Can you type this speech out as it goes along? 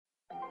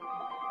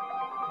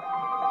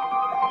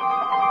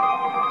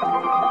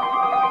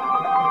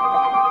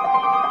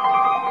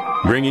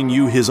bringing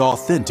you his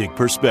authentic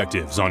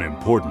perspectives on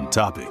important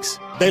topics.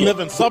 They live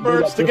in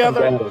suburbs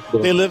together.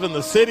 They live in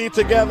the city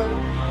together.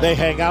 They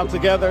hang out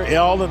together,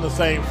 all in the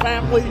same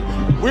family.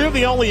 We're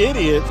the only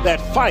idiots that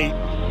fight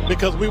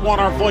because we want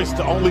our voice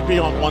to only be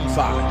on one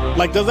side.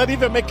 Like, does that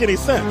even make any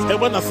sense? And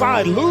when the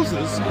side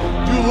loses,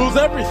 you lose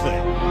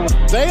everything.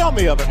 They, on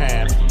the other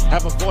hand,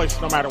 have a voice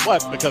no matter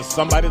what because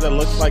somebody that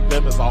looks like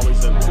them is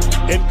always in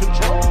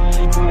control.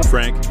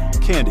 Frank,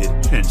 candid,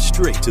 and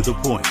straight to the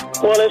point.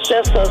 Well, it's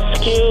just a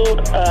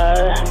skewed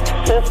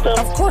system.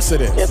 Of course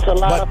it is. It's a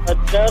lot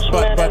of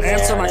judgment. But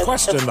answer my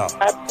question, though.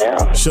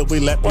 Should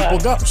we let people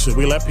go? Should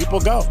we let people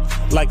go?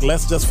 Like,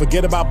 let's just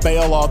forget about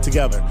bail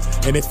altogether.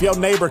 And if your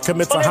neighbor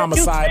commits a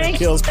homicide and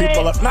kills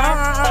people,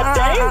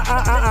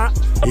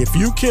 if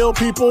you kill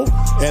people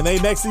and they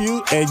next to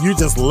you and you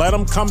just let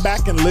them come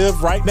back and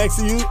live right next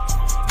to you,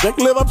 they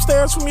can live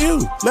upstairs from you.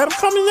 Let them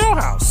come in your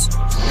house.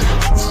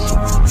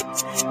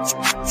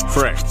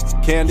 Frank,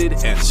 candid,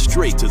 and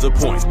straight to the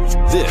point.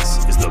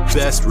 This is the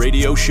best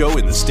radio show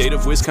in the state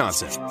of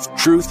Wisconsin.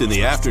 Truth in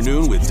the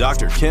Afternoon with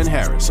Dr. Ken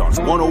Harris on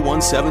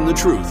 101.7 The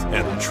Truth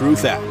and The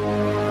Truth app.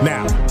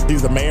 Now,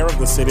 he's the mayor of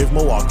the city of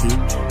Milwaukee.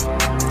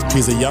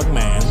 He's a young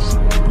man.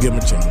 Give him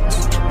a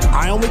chance.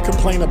 I only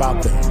complain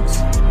about things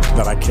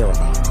that I care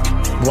about.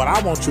 What I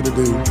want you to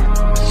do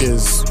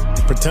is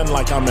pretend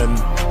like I'm in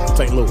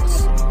St.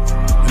 Louis.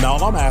 And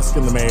all I'm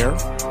asking the mayor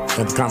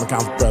and the Common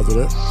Council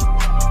president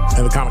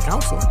and the Common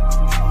Council,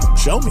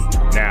 show me.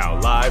 Now,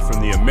 live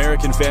from the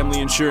American Family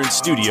Insurance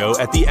Studio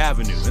at the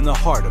Avenue in the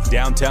heart of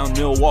downtown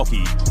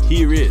Milwaukee,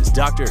 here is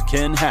Dr.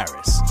 Ken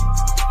Harris.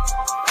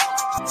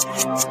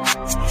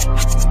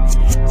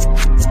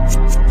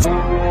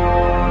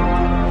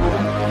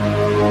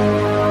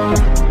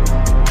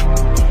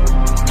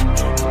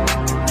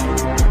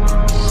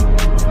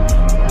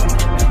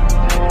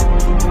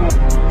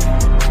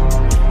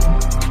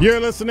 You're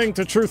listening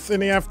to Truth in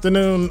the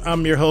Afternoon.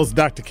 I'm your host,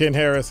 Dr. Ken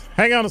Harris.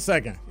 Hang on a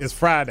second. It's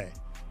Friday.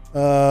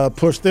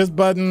 Push this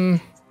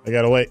button. I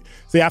gotta wait.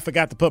 See, I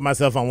forgot to put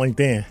myself on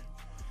LinkedIn.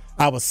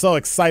 I was so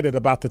excited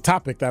about the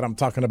topic that I'm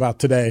talking about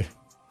today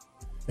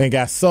and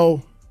got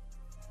so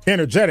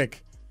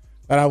energetic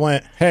that I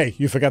went, hey,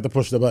 you forgot to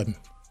push the button.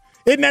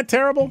 Isn't that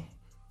terrible?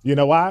 You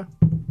know why?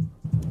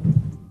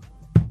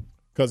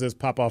 Because it's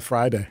Pop-Off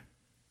Friday.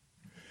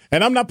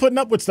 And I'm not putting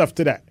up with stuff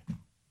today.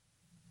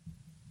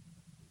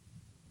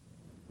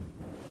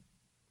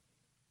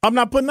 I'm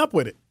not putting up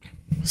with it.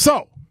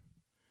 So,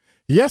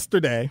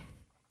 yesterday,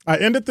 I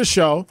ended the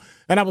show,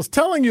 and I was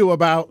telling you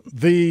about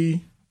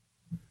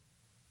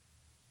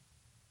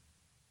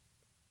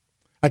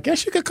I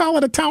guess you could call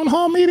it a town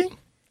hall meeting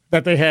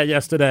that they had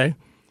yesterday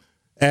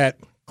at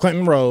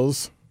Clinton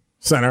Rose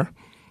Center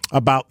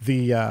about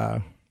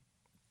the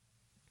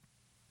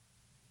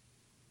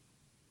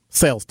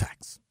sales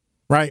tax,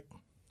 right?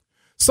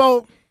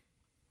 So,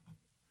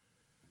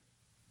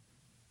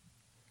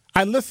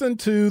 I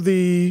listened to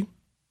the,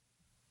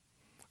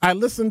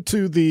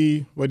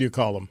 what do you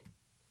call them?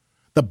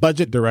 The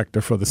budget director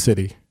for the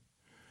city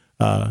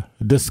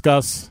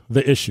discuss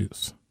the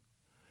issues.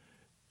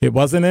 It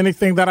wasn't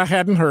anything that I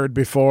hadn't heard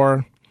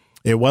before.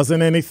 It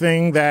wasn't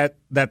anything that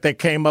they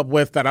came up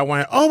with that I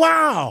went, oh,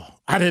 wow,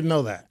 I didn't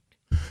know that.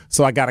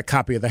 So I got a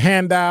copy of the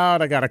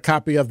handout. I got a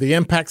copy of the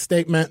impact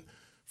statement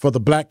for the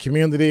black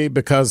community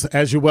because,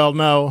 as you well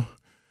know,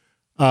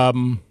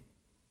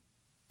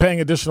 paying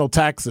additional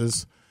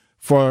taxes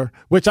for,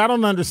 which I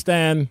don't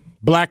understand,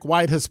 black,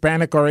 white,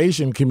 Hispanic, or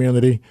Asian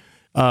community,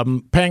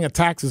 paying a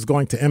tax is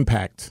going to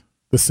impact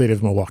the city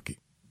of Milwaukee.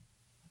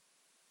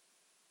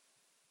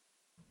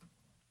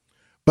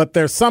 But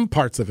there's some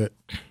parts of it,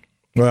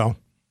 well,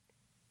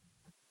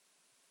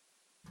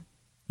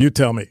 you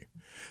tell me.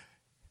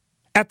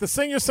 At the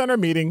Senior Center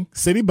meeting,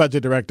 City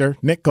Budget Director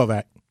Nick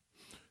Kovac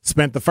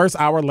spent the first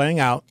hour laying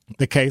out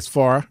the case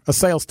for a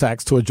sales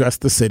tax to address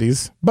the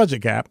city's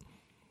budget gap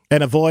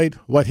and avoid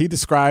what he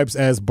describes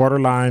as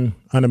borderline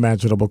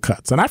unimaginable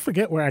cuts. And I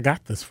forget where I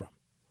got this from.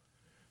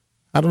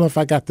 I don't know if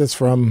I got this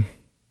from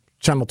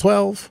Channel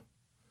 12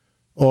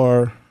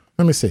 or,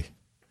 let me see.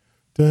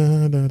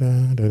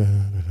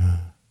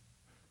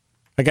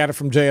 I got it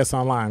from JS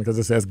Online because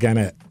it says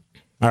Gannett.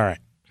 All right.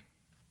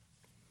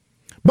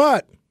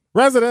 But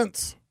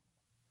residents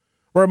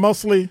were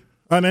mostly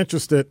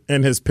uninterested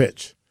in his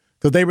pitch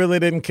because they really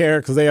didn't care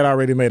because they had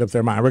already made up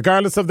their mind.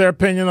 Regardless of their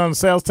opinion on the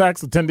sales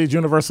tax, attendees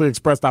universally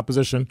expressed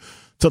opposition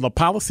to the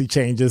policy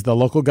changes the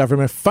local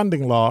government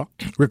funding law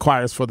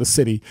requires for the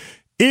city,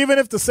 even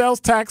if the sales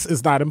tax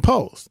is not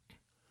imposed.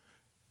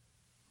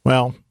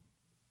 Well,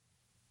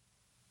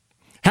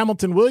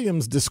 Hamilton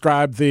Williams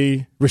described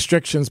the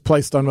restrictions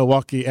placed on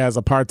Milwaukee as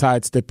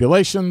apartheid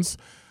stipulations.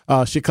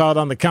 She called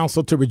on the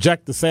council to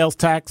reject the sales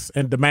tax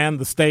and demand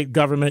the state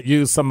government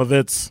use some of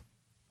its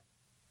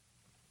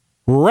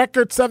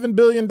record $7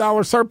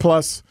 billion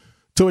surplus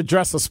to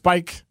address a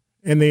spike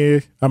in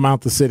the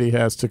amount the city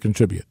has to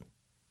contribute.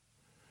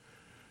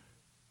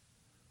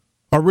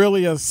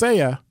 Aurelia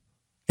Saya,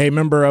 a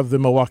member of the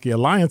Milwaukee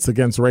Alliance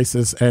Against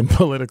Racist and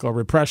Political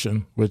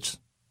Repression, which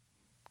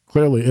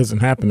clearly isn't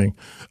happening,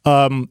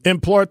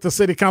 implored the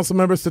city council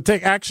members to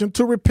take action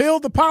to repeal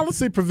the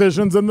policy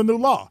provisions in the new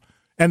law,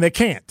 and they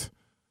can't.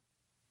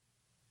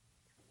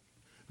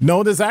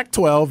 Known as Act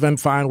 12 and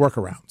find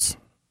workarounds.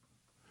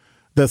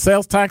 The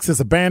sales tax is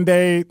a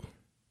Band-Aid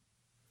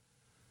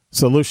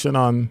solution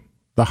on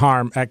the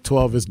harm Act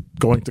 12 is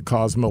going to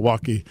cause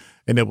Milwaukee,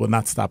 and it will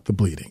not stop the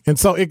bleeding. And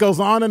so it goes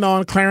on and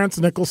on. Clarence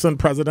Nicholson,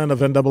 president of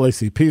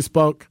NAACP,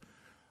 spoke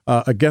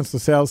against the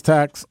sales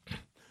tax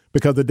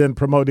because it didn't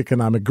promote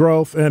economic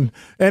growth. And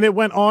it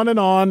went on,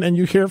 and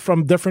you hear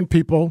from different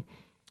people.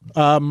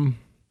 Fire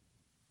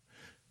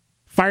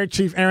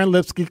Chief Aaron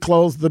Lipsky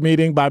closed the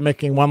meeting by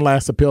making one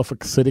last appeal for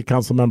city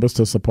council members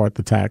to support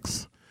the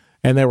tax.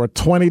 And there were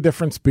 20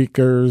 different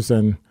speakers.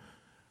 And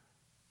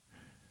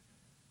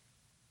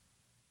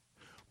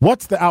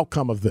what's the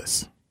outcome of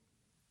this?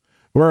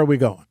 Where are we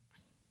going?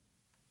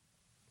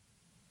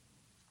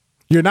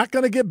 You're not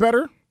going to get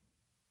better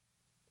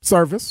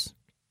service.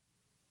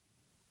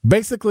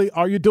 Basically,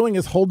 all you're doing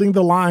is holding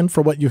the line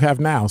for what you have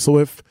now. So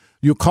if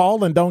you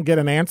call and don't get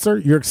an answer,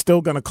 you're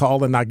still going to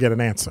call and not get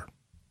an answer.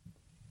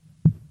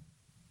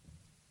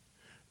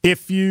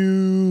 If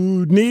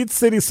you need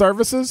city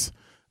services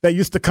that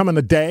used to come in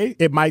a day,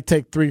 it might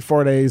take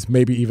 3-4 days,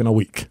 maybe even a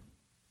week.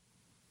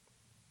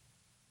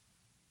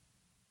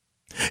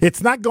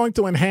 It's not going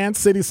to enhance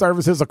city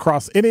services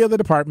across any of the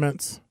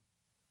departments.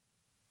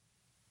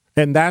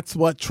 And that's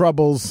what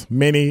troubles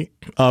many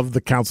of the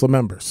council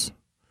members.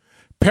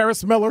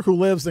 Paris Miller, who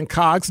lives in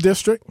Coggs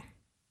District,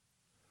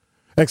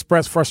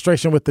 expressed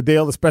frustration with the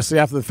deal, especially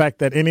after the fact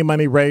that any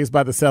money raised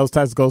by the sales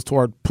tax goes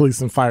toward police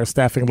and fire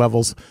staffing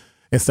levels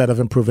instead of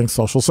improving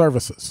social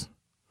services.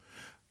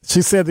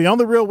 She said the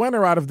only real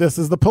winner out of this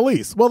is the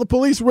police. Well, the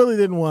police really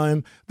didn't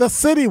win. The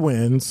city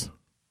wins.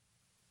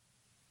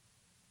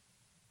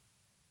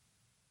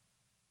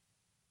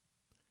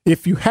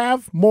 If you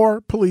have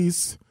more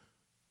police,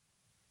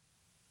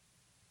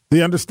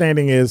 the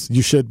understanding is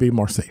you should be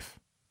more safe.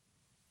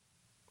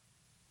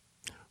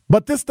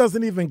 But this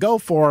doesn't even go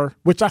for,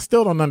 which I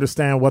still don't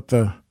understand what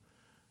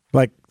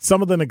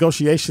some of the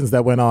negotiations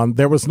that went on,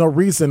 there was no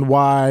reason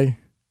why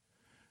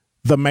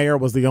the mayor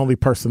was the only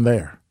person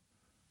there.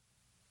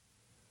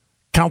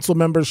 Council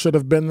members should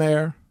have been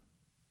there.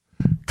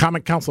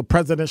 Common Council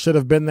president should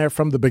have been there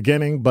from the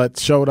beginning, but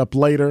showed up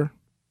later.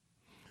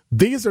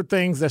 These are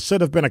things that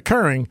should have been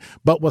occurring,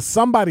 but was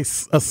somebody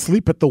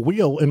asleep at the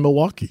wheel in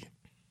Milwaukee?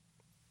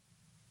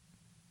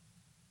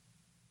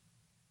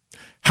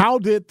 How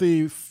did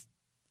the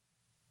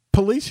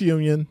police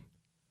union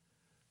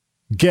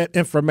get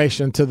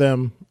information to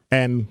them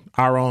and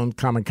our own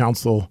Common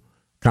Council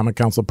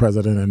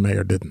president and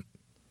mayor didn't?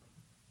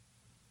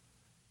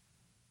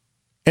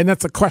 And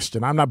that's a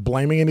question. I'm not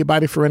blaming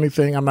anybody for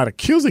anything. I'm not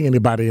accusing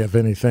anybody of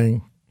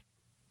anything.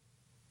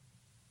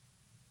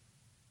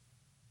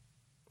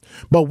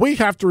 But we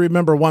have to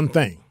remember one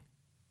thing.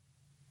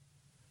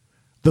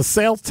 The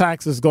sales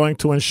tax is going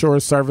to ensure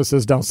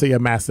services don't see a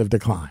massive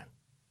decline.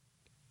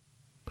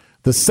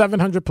 The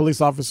 700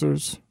 police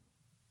officers,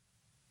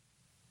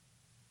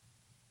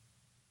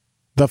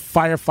 the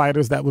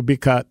firefighters that would be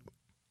cut,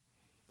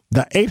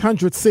 the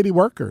 800 city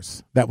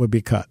workers that would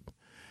be cut.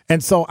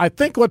 And so I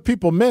think what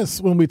people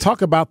miss when we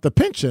talk about the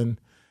pension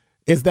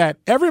is that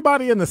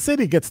everybody in the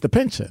city gets the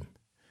pension.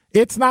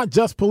 It's not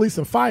just police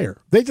and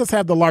fire. They just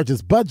have the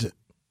largest budget.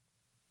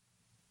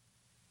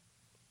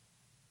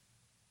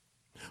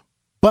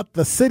 But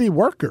the city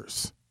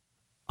workers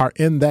are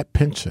in that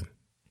pension.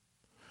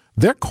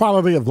 Their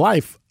quality of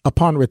life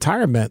upon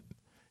retirement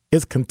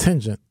is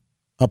contingent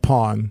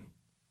upon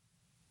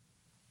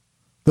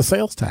the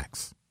sales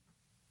tax.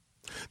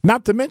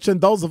 Not to mention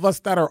those of us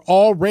that are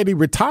already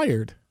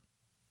retired,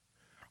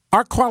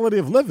 our quality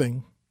of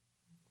living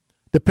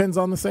depends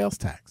on the sales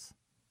tax.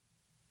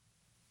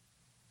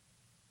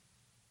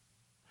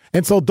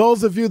 And so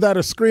those of you that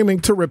are screaming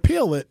to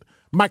repeal it,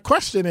 my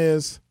question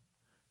is,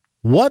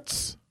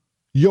 what's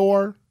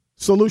your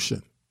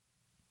solution?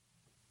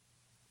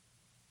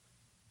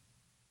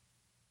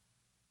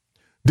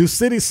 Do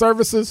city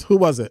services, who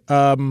was it?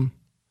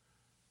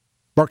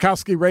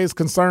 Borkowski raised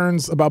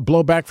concerns about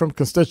blowback from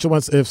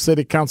constituents if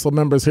city council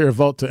members here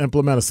vote to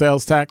implement a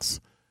sales tax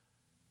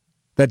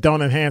that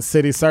don't enhance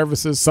city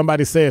services.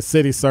 Somebody said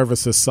city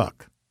services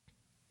suck.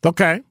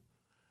 Okay,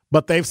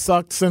 but they've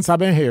sucked since I've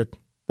been here.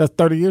 That's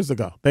 30 years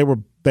ago. They were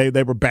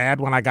bad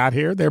when I got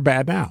here. They're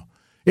bad now.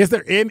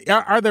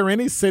 Are there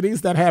any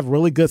cities that have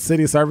really good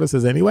city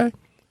services anyway?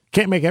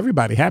 Can't make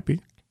everybody happy.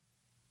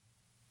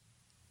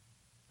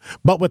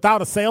 But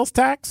without a sales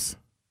tax,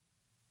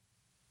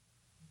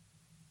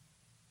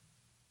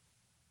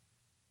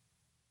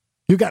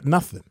 you got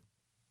nothing.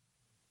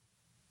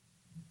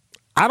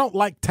 I don't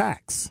like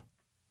tax,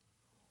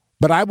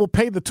 but I will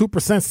pay the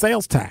 2%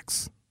 sales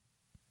tax.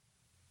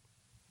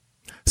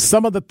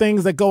 Some of the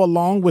things that go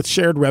along with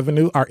shared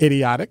revenue are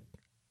idiotic.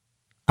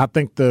 I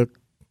think the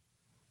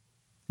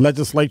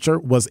legislature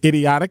was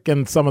idiotic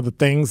in some of the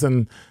things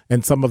and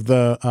some of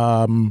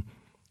the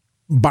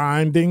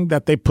binding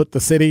that they put the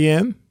city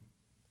in.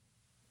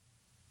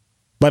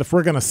 But if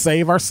we're going to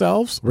save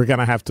ourselves, we're going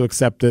to have to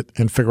accept it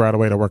and figure out a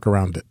way to work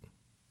around it.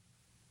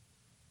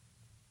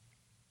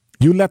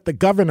 You let the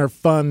governor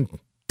fund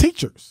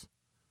teachers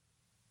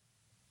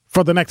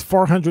for the next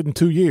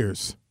 402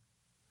 years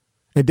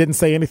and didn't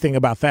say anything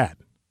about that.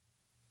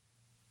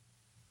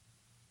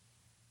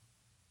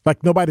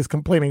 Like nobody's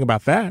complaining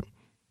about that.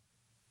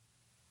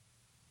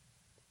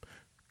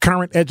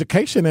 Current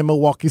education in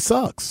Milwaukee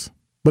sucks,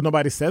 but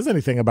nobody says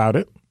anything about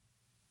it.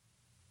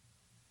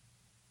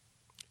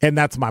 And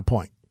that's my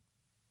point.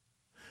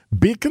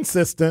 Be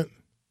consistent.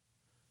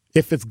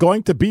 If it's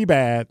going to be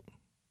bad,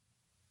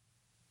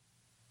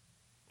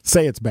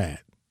 say it's bad.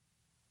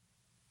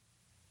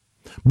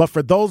 But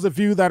for those of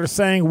you that are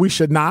saying we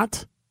should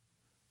not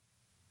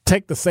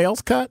take the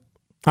sales tax,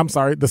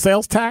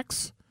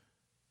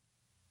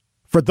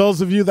 for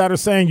those of you that are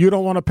saying you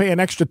don't want to pay an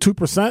extra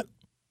 2%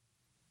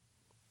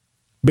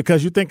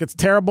 because you think it's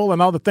terrible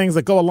and all the things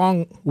that go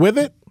along with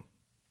it,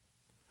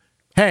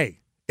 hey,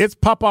 it's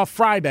Pop-Off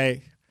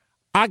Friday.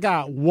 I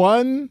got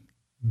one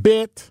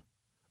bit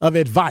of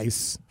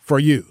advice for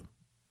you.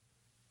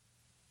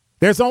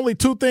 There's only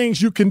two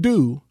things you can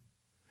do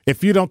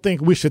if you don't think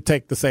we should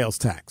take the sales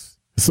tax.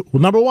 So,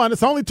 number one,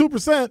 it's only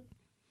 2%.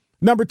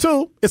 Number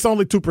two, it's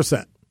only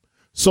 2%.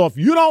 So if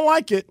you don't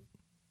like it,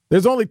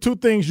 there's only two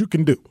things you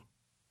can do.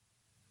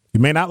 You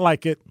may not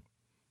like it.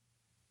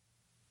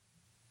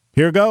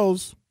 Here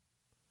goes.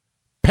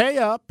 Pay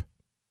up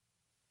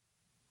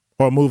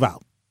or move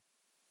out.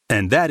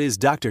 And that is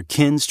Dr.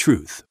 Ken's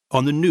Truth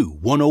on the new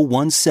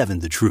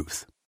 101.7 The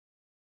Truth.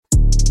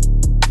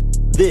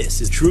 This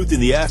is Truth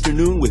in the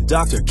Afternoon with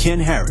Dr. Ken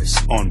Harris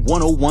on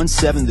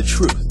 101.7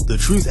 The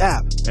Truth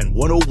app, and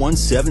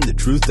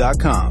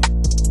 1017thetruth.com.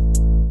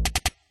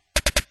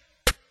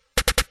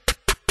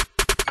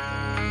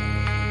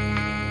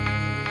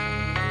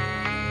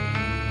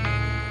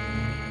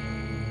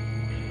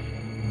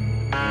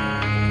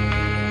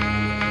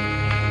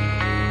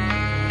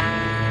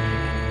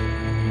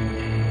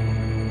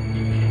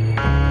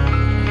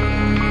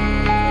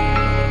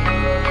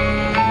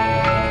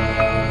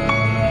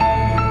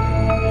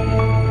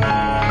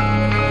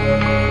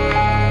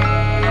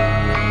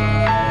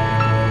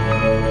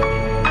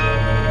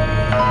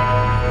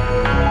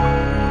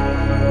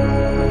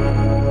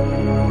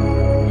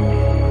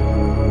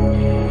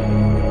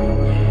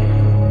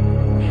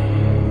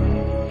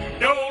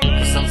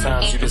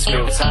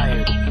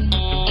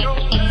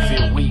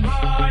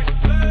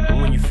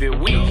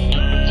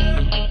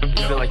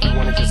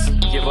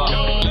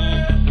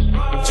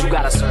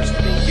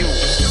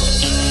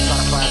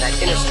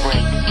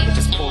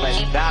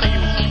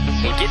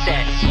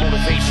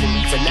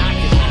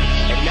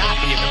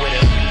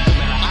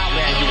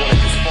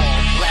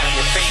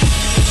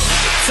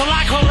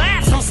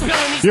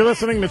 You're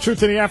listening to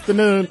Truth in the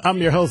Afternoon. I'm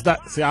your host,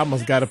 See, I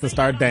almost got up and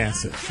started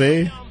dancing.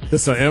 See?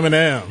 This is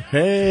Eminem.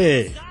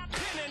 Hey.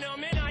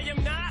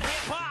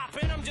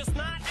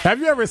 Have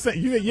you ever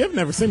seen, you've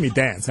never seen me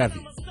dance, have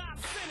you?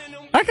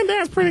 I can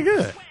dance pretty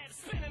good.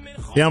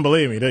 You don't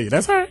believe me, do you?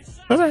 That's all right.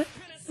 That's all right.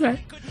 That's all right.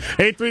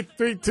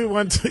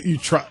 833-212. You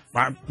try.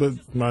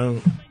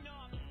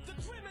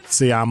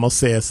 See, I almost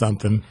said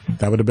something.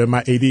 That would have been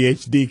my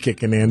ADHD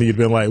kicking in. You'd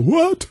been like,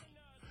 what?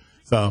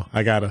 So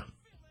I gotta.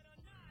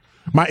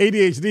 My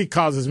ADHD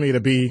causes me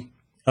to be,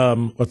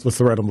 what's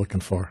the word I'm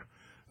looking for?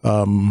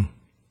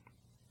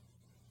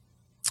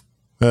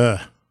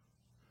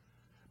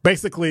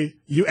 Basically,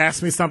 you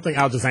ask me something,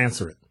 I'll just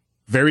answer it.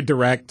 Very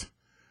direct,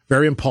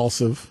 very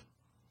impulsive,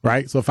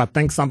 right? So if I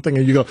think something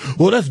and you go,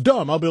 well, that's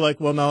dumb, I'll be like,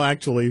 well, no,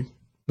 actually,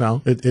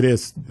 no, it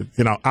is.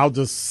 I'll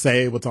just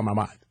say what's on my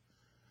mind.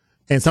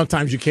 And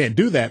sometimes you can't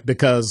do that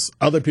because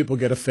other people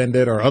get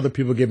offended or other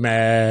people get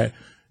mad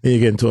and you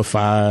get into a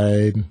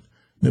fight.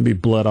 There'll be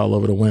blood all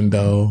over the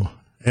window.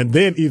 And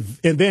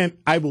then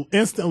I will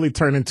instantly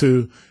turn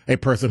into a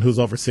person who's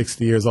over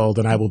 60 years old,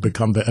 and I will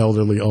become the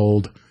elderly,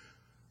 old,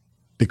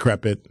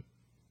 decrepit,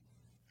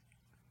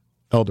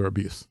 elder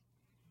abuse.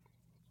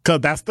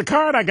 Because that's the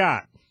card I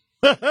got.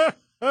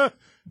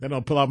 Then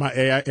I'll pull out my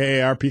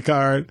AARP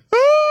card.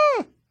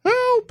 Ah,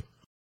 help!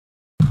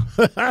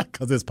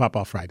 Because it's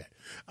Pop-Off Friday.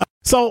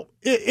 So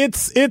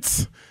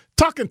it's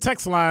talking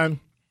text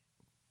line.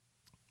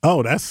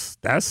 Oh, that's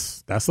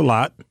a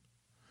lot.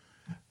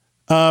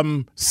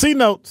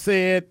 C-Note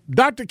said,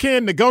 Dr.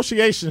 Ken,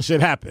 negotiation should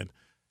happen.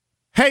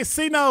 Hey,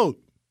 C-Note,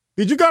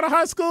 did you go to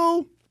high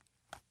school?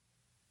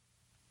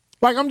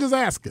 Like, I'm just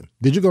asking.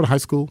 Did you go to high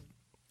school?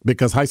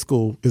 Because high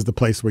school is the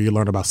place where you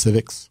learn about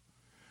civics.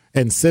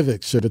 And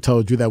civics should have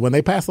told you that when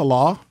they pass a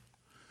law,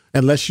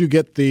 unless you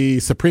get the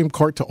Supreme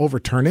Court to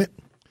overturn it,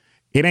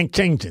 it ain't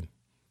changing.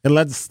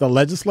 Unless the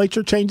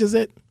legislature changes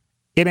it,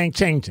 it ain't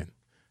changing.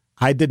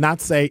 I did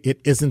not say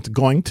it isn't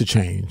going to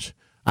change.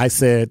 I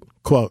said,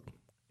 quote,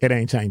 it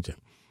ain't changing.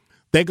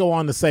 They go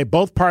on to say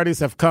both parties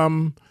have to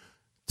come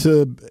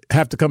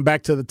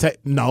back to the table.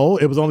 No,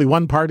 it was only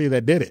one party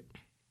that did it.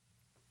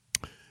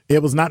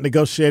 It was not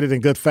negotiated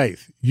in good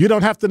faith. You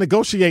don't have to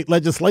negotiate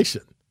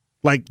legislation.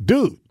 Like,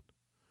 dude,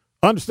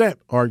 understand.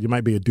 Or you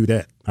might be a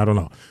dudette. I don't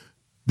know.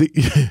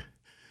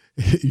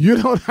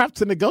 You don't have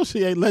to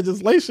negotiate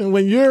legislation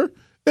when you're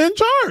in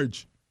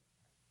charge.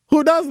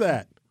 Who does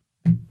that?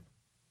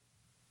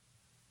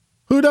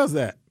 Who does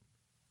that?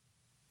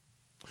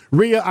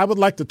 Rhea, I would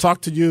like to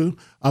talk to you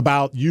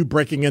about you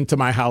breaking into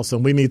my house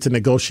and we need to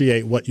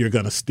negotiate what you're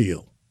going to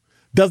steal.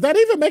 Does that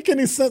even make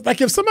any sense?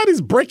 Like if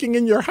somebody's breaking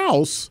in your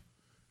house,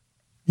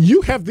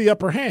 you have the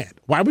upper hand.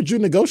 Why would you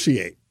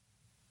negotiate?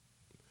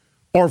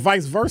 Or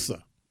vice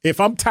versa. If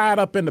I'm tied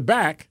up in the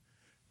back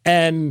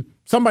and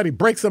somebody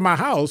breaks in my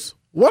house,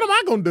 what am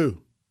I going to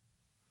do?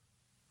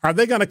 Are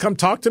they going to come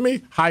talk to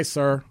me? Hi,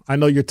 sir. I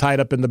know you're tied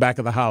up in the back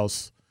of the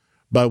house,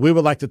 but we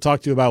would like to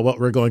talk to you about what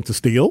we're going to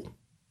steal.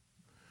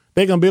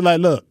 They're going to be like,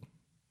 look,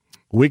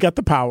 we got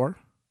the power.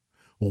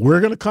 We're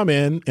going to come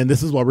in, and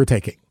this is what we're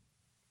taking.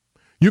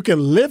 You can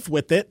live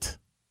with it,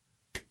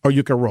 or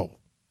you can roll.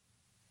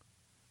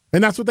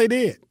 And that's what they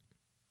did.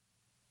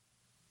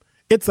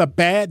 It's a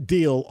bad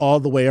deal all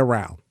the way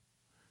around.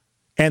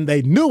 And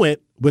they knew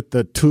it with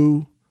the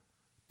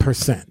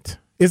 2%.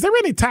 Is there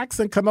any tax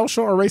in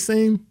Kenosha or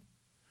Racine?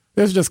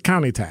 There's just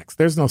county tax.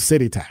 There's no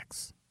city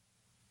tax.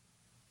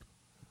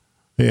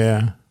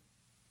 Yeah.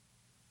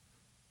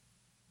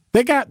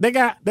 They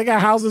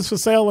got houses for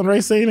sale in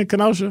Racine and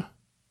Kenosha.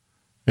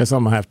 Guess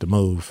I'm going to have to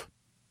move.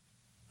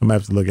 I'm going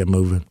to have to look at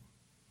moving.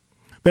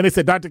 Then he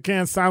said, Dr.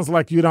 Ken, sounds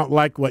like you don't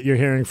like what you're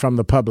hearing from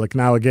the public.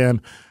 Now,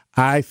 again,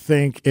 I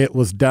think it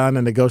was done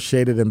and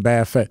negotiated in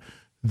bad faith.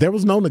 There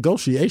was no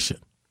negotiation.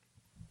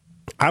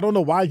 I don't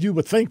know why you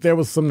would think there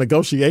was some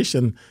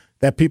negotiation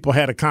that people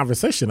had a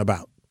conversation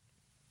about.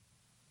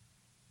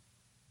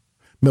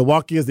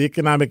 Milwaukee is the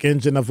economic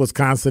engine of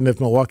Wisconsin.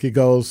 If Milwaukee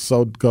goes,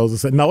 so goes. I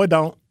said, no, it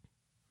don't.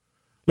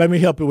 Let me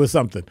help you with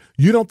something.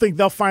 You don't think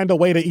they'll find a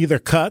way to either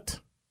cut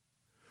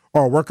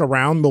or work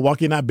around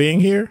Milwaukee not being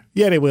here?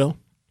 Yeah, they will.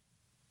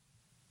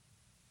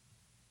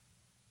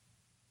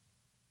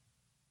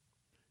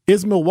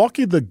 Is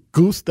Milwaukee the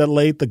goose that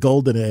laid the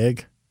golden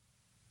egg?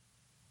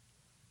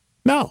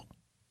 No.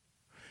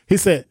 He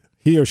said,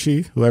 he or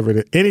she, whoever it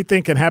is,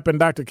 anything can happen,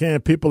 Dr.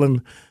 Ken, people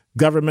in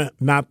government,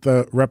 not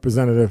the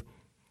representative.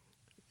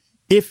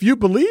 If you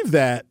believe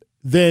that,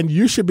 then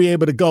you should be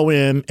able to go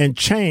in and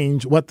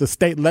change what the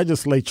state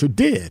legislature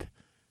did.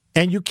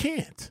 And you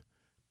can't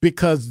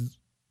because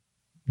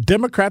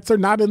Democrats are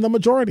not in the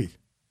majority.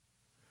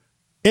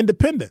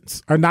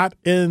 Independents are not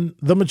in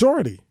the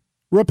majority.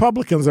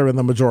 Republicans are in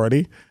the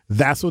majority.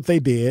 That's what they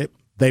did.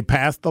 They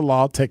passed the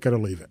law, take it or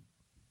leave it.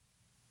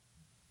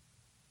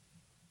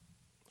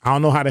 I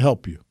don't know how to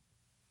help you.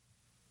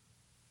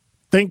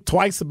 Think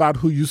twice about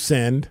who you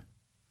send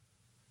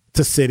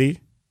to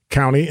city,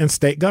 county, and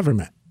state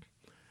government.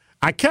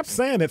 I kept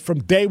saying it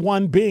from day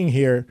one being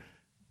here.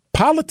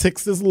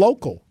 Politics is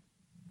local.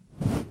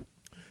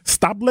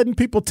 Stop letting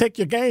people take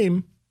your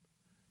game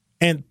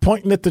and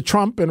pointing it to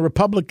Trump and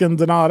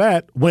Republicans and all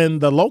that when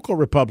the local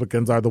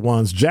Republicans are the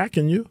ones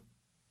jacking you.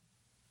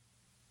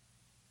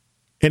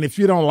 And if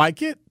you don't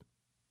like it,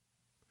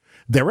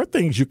 there are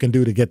things you can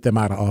do to get them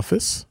out of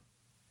office.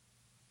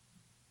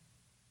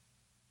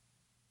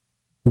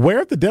 Where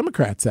are the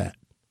Democrats at?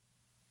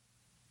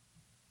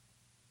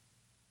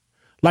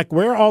 Like,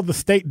 where are all the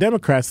state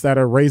Democrats that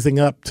are raising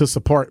up to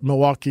support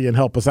Milwaukee and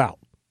help us out?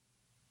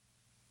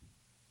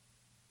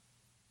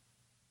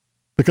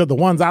 Because the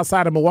ones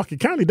outside of Milwaukee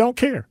County don't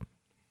care.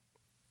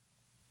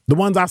 The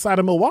ones outside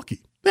of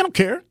Milwaukee, they don't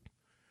care.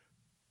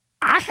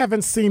 I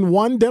haven't seen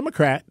one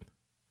Democrat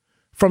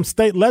from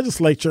state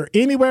legislature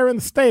anywhere in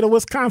the state of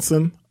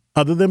Wisconsin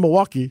other than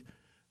Milwaukee.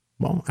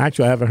 Well,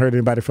 actually, I haven't heard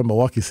anybody from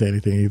Milwaukee say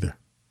anything either.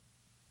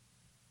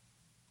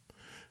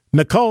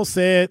 Nicole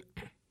said,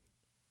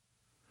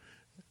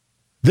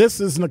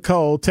 this is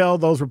Nicole. Tell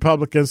those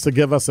Republicans to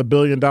give us $1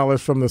 billion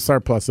from the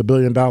surplus. $1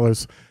 billion.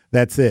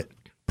 That's it.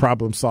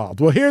 Problem solved.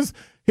 Well, here's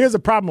a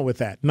problem with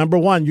that. Number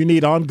one, you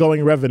need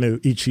ongoing revenue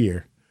each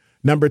year.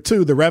 Number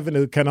two, the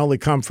revenue can only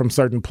come from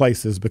certain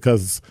places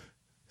because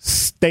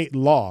state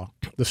law,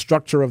 the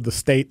structure of the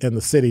state and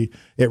the city,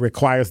 it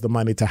requires the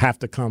money to have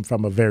to come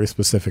from a very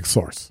specific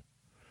source.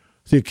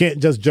 So you can't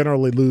just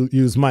generally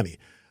use money.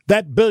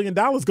 That $1 billion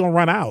is going to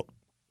run out.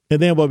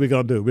 And then what are we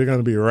going to do? We're going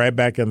to be right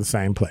back in the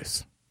same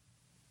place.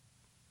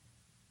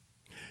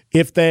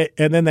 If they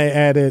raise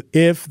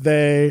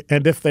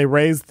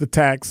the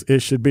tax,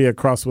 it should be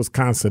across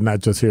Wisconsin, not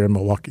just here in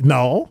Milwaukee.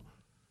 No.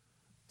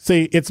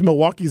 See, it's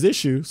Milwaukee's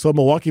issue, so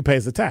Milwaukee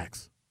pays the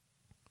tax.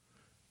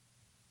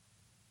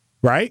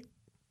 Right?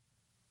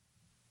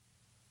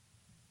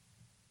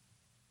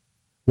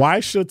 Why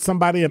should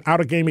somebody in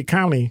Outagamie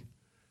County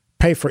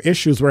pay for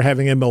issues we're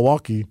having in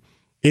Milwaukee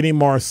any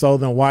more so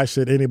than why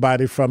should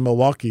anybody from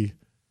Milwaukee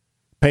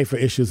pay for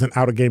issues in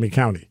Outagamie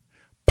County?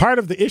 Part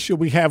of the issue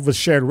we have with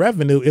shared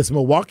revenue is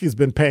Milwaukee's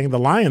been paying the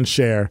lion's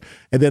share,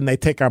 and then they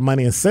take our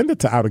money and send it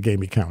to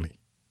Outagamie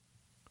County.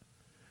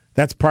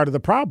 That's part of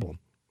the problem.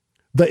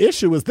 The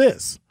issue is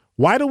this.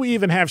 Why do we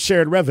even have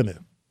shared revenue?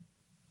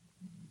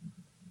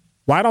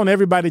 Why don't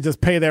everybody just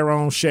pay their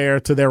own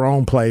share to their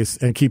own place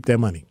and keep their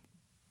money?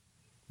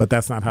 But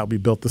that's not how we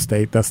built the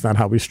state. That's not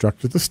how we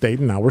structured the state,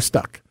 and now we're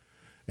stuck.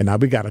 And now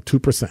we got a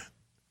 2%.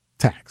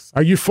 tax.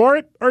 Are you for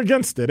it or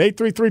against it?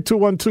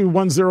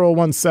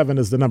 833-212-1017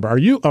 is the number. Are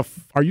you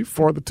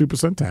for the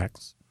 2%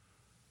 tax?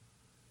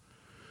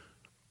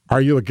 Are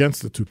you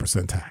against the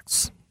 2%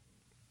 tax?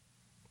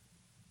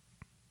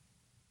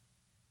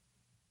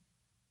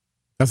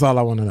 That's all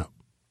I want to know.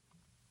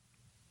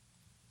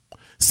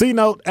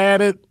 C-note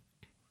added,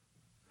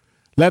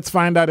 let's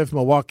find out if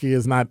Milwaukee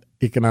is not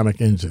economic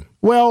engine.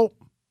 Well,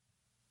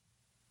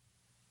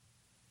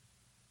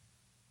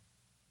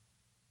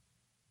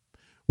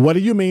 what do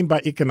you mean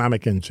by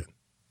economic engine?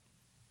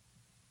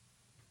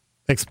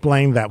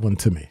 Explain that one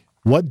to me.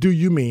 What do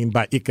you mean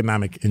by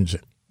economic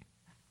engine?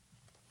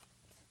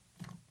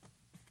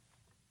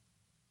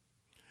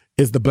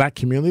 Is the black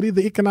community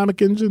the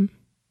economic engine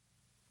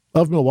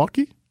of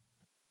Milwaukee?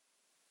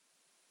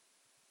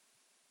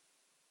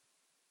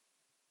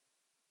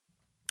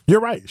 You're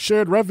right.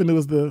 Shared revenue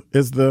is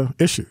the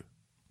issue.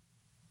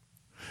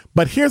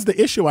 But here's the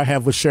issue I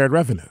have with shared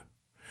revenue.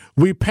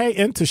 We pay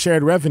into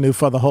shared revenue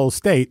for the whole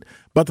state,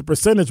 but the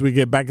percentage we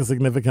get back is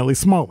significantly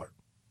smaller.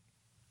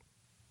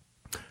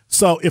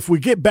 So if we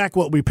get back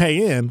what we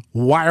pay in,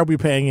 why are we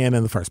paying in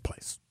the first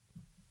place?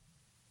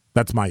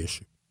 That's my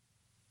issue.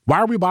 Why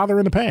are we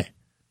bothering to pay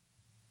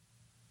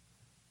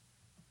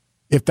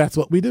if that's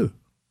what we do?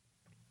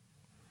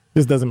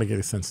 This doesn't make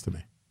any sense to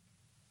me.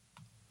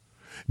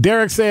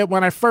 Derek said,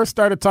 when I first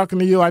started talking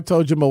to you, I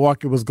told you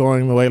Milwaukee was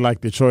going the way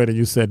like Detroit, and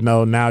you said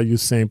no. Now you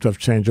seem to have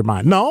changed your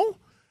mind. No,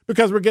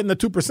 because we're getting the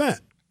 2%.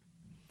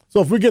 So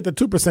if we get the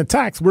 2%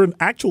 tax, we're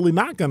actually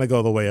not going to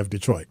go the way of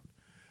Detroit.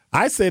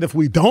 I said if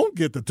we don't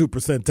get the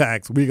 2%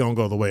 tax, we're going to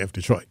go the way of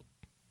Detroit.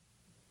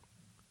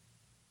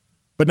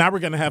 But now we're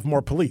going to have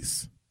more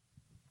police.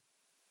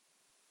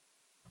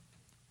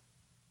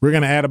 We're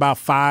going to add about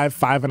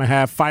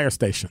 5.5 fire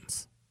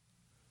stations.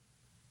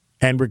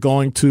 And we're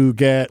going to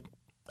get,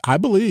 I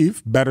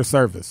believe, better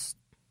service.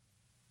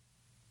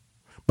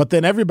 But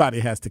then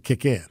everybody has to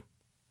kick in.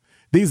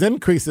 These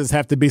increases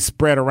have to be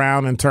spread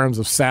around in terms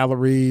of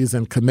salaries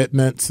and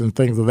commitments and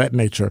things of that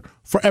nature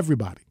for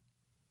everybody,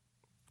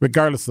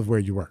 regardless of where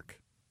you work.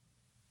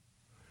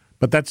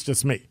 But that's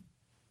just me.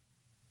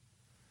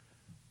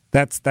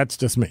 That's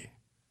just me.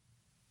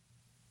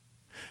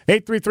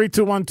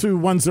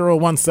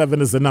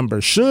 833-212-1017 is the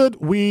number. Should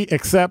we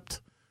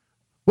accept?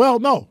 Well,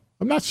 no,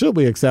 I'm not should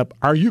we accept.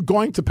 Are you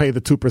going to pay the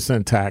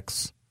 2%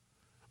 tax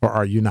or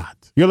are you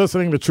not? You're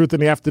listening to Truth in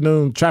the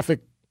Afternoon.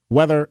 Traffic,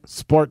 weather,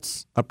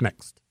 sports up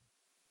next.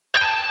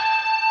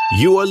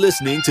 You are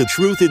listening to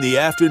Truth in the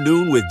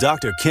Afternoon with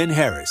Dr. Ken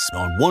Harris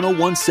on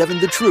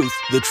 1017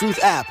 The Truth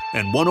app,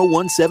 and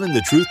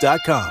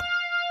 1017thetruth.com.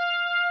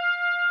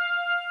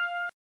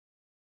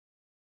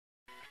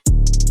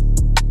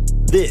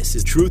 This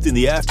is Truth in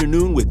the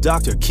Afternoon with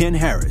Dr. Ken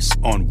Harris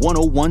on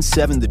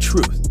 1017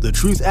 The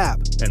Truth app,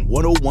 and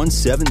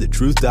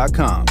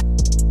 1017thetruth.com.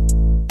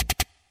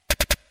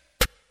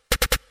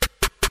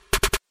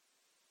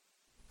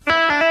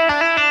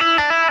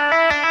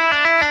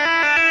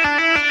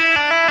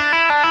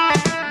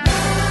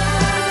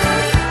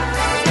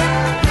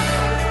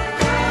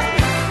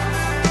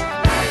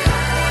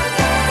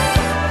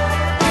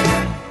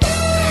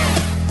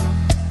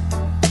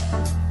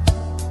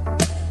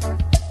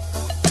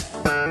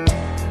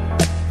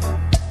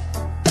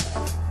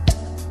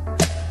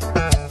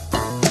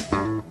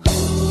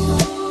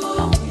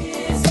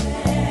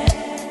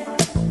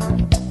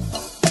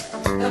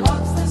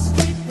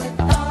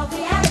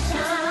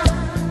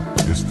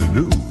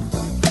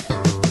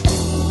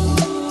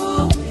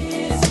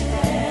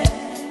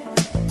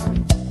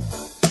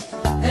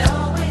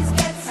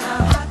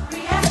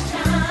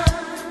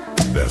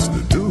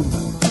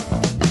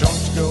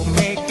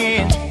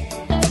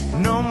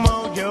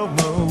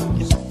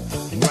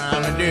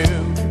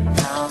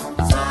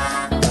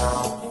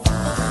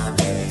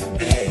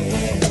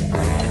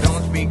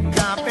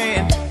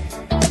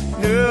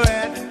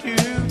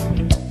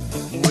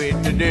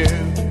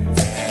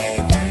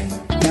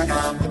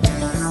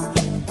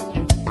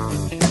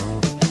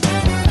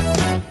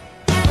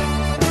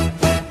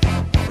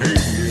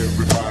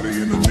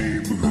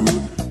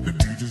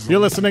 You're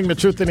listening to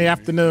Truth in the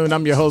Afternoon.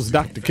 I'm your host,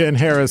 Dr. Ken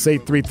Harris.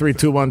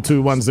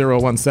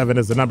 833-212-1017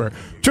 is the number.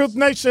 Truth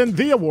Nation,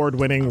 the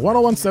award-winning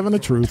 1017 The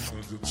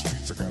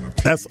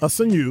Truth. That's us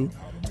and you.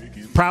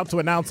 Proud to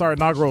announce our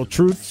inaugural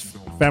Truth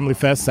Family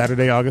Fest,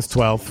 Saturday, August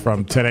 12th,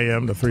 from 10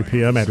 a.m. to 3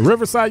 p.m. at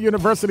Riverside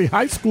University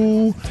High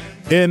School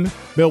in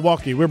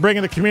Milwaukee. We're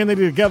bringing the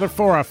community together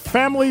for a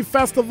family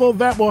festival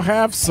that will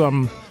have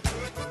some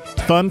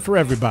fun for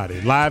everybody.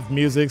 Live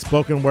music,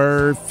 spoken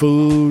word,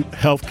 food,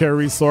 healthcare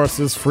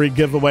resources, free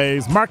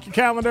giveaways. Mark your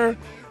calendar.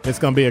 It's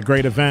going to be a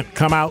great event.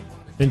 Come out,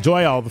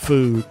 enjoy all the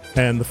food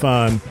and the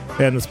fun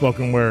and the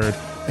spoken word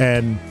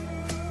and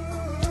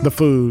the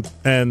food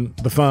and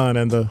the fun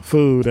and the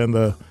food and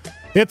the...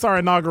 It's our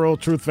inaugural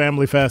Truth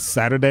Family Fest,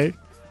 Saturday,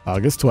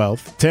 August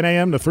 12th, 10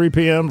 a.m. to 3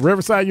 p.m.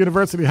 Riverside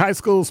University High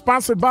School,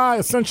 sponsored by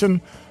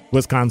Ascension,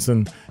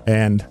 Wisconsin,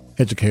 and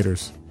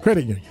Educators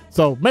Credit Union.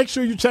 So make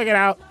sure you check it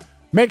out.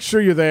 Make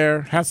sure you're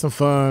there, have some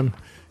fun,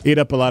 eat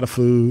up a lot of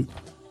food.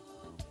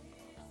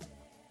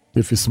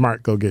 If you're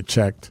smart, go get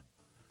checked.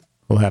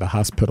 We'll have the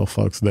hospital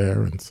folks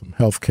there and some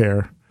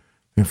healthcare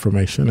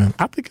information. And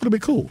I think it'll be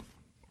cool.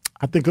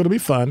 I think it'll be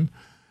fun,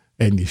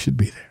 and you should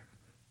be there.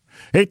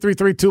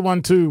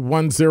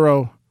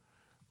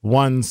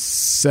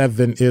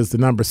 833-212-1017 is the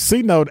number.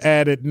 C-Note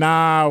added,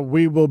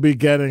 we will be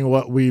getting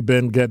what we've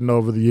been getting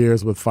over the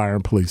years with fire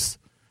and police.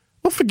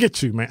 Well,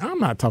 forget you, man. I'm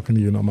not talking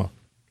to you no more.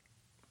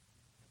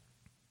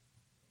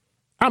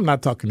 I'm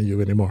not talking to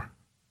you anymore.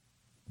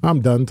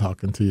 I'm done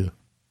talking to you.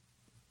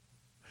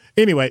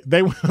 Anyway,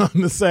 they went on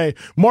to say,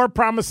 more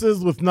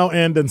promises with no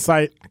end in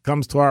sight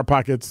comes to our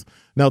pockets.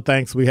 No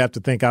thanks. We have to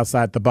think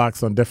outside the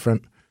box on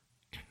different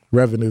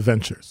revenue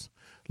ventures.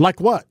 Like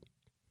what?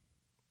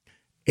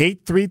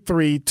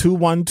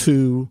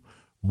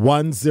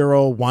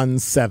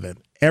 833-212-1017.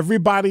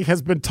 Everybody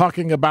has been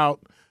talking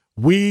about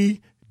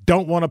we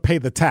don't want to pay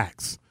the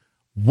tax.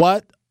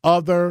 What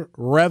other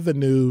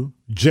revenue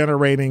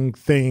generating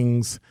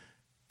things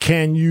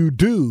can you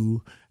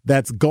do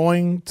that's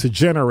going to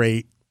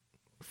generate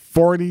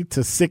 $40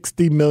 to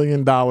 $60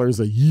 million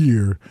a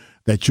year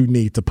that you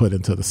need to put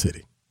into the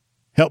city?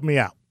 Help me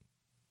out.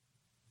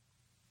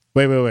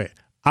 Wait.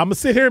 I'm going to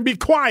sit here and be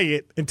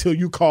quiet until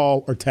you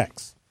call or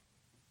text.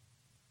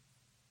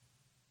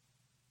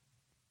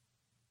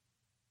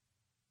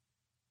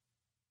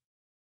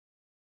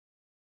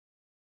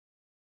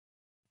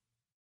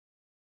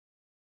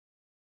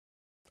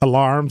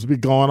 Alarms be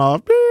going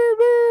off.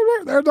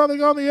 There's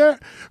nothing on the air.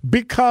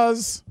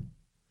 Because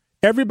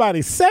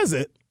everybody says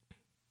it,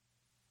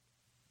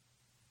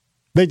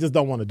 they just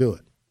don't want to do it.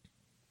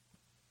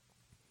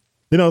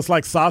 You know, it's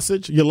like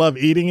sausage. You love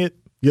eating it.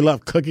 You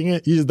love cooking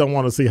it. You just don't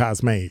want to see how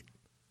it's made.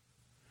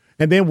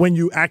 And then when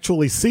you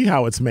actually see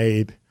how it's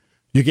made,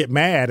 you get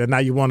mad, and now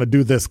you want to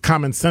do this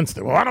common sense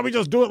thing. Well, why don't we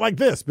just do it like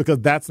this? Because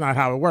that's not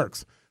how it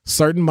works.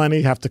 Certain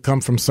money have to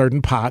come from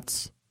certain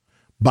pots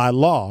by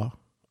law.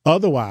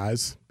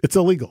 Otherwise, it's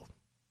illegal.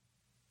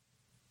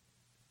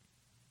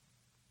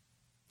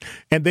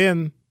 And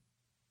then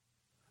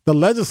the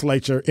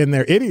legislature, in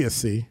their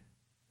idiocy,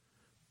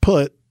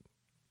 put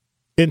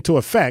into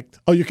effect,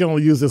 you can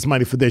only use this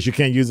money for this. You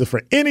can't use it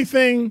for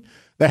anything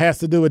that has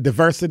to do with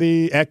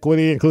diversity,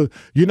 equity, include.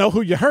 You know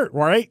who you hurt,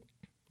 right?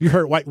 You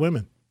hurt white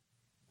women.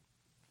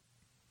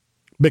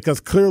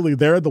 Because clearly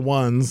they're the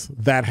ones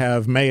that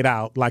have made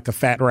out like a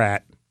fat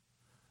rat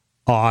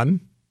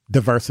on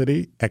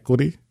diversity,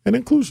 equity, and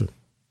inclusion.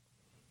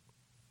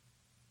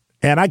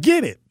 And I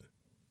get it.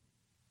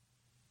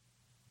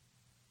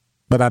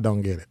 But I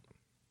don't get it.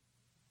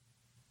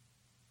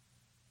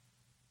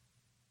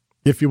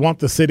 If you want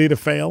the city to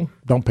fail,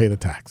 don't pay the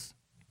tax.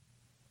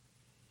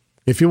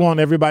 If you want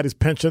everybody's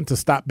pension to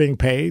stop being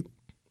paid,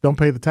 don't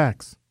pay the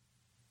tax.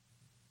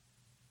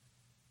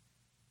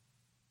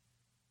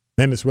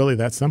 And it's really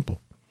that simple.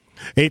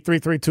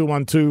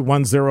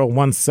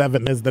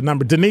 833-212-1017 is the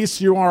number. Denise,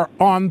 you are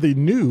on the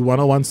new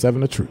 1017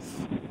 The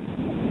Truth.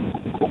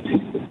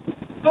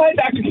 Hi,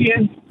 Dr.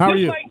 Ken. How are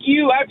you? Just like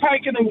you, I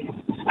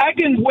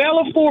can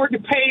well afford to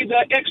pay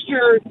the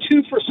extra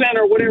 2%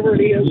 or whatever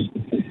it is.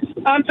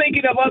 I'm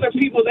thinking of other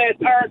people that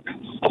aren't,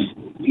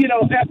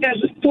 as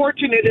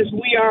fortunate as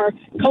we are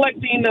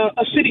collecting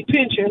a city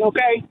pension,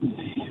 okay?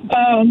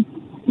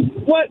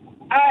 What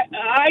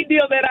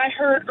idea that I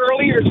heard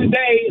earlier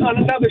today on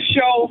another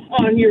show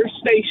on your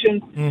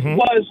station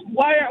was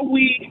why are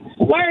we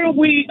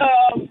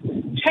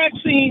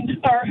taxing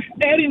or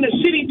adding a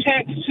city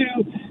tax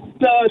to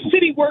the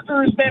city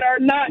workers that are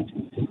not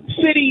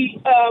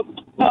city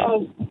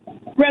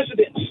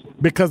residents?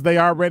 Because they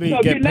already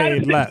get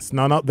paid less.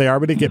 No, they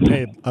already get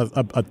paid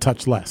a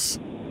touch less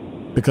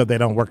because they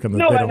don't work in the.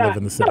 They don't live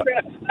in the city.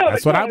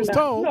 That's what I was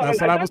told.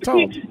 That's what I was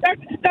told.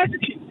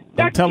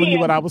 I'm telling you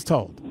what I was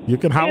told. You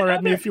can holler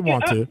at me if you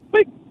want to.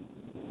 Wait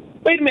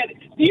a minute.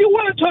 Do you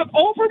want to talk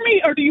over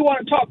me or do you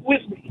want to talk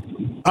with me?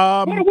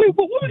 What are we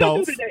going to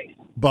do today?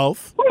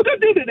 Both. What are we going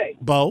to do today?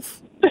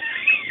 Both.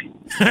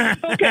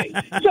 Okay.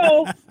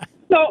 So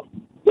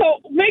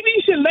maybe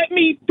you should let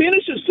me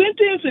finish a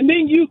sentence and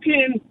then you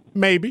can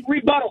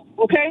rebuttal.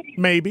 Okay.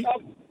 Maybe.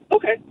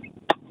 Okay.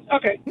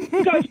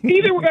 Because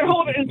either we're going to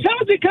hold an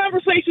intelligent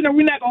conversation or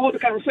we're not going to hold a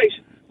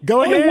conversation.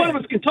 Go ahead. Only one of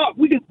us can talk.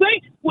 We can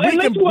think.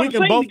 We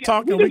can both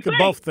talk and we can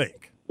both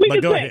think.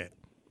 But go ahead.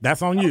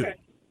 That's on you. Okay.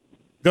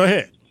 Go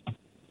ahead.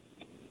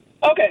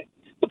 Okay.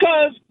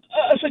 Because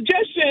a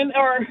suggestion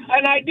or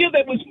an idea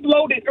that was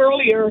floated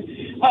earlier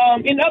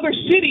in other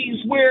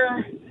cities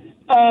where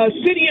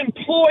city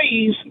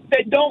employees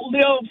that don't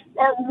live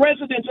are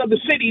residents of the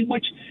city,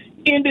 which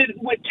ended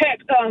with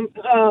tax.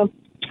 The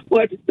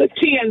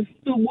 10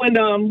 when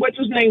what's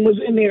his name was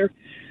in there.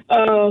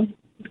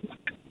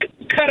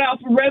 Cut out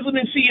the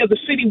residency of the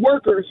city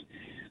workers.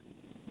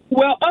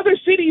 Well, other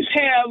cities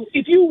have,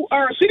 if you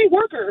are a city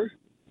worker,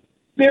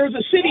 there's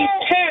a city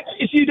tax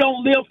if you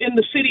don't live in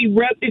the city,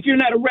 if you're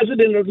not a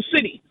resident of the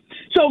city.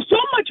 So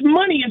much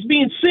money is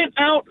being sent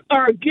out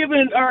or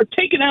given or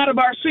taken out of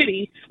our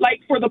city.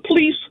 Like for the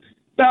police,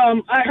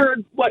 I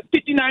heard,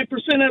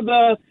 59% of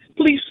the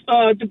police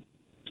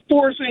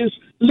force is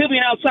living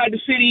outside the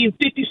city, and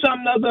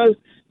 50-something of the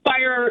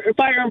fire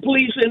and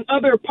police and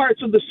other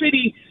parts of the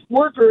city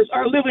workers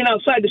are living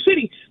outside the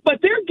city, but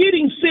they're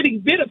getting city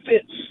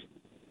benefits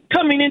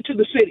coming into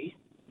the city.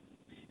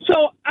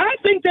 So I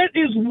think that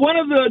is one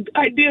of the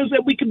ideas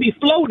that we could be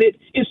floated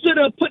instead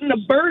of putting a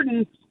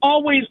burden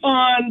always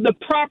on the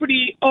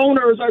property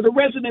owners or the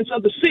residents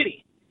of the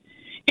city.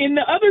 And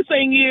the other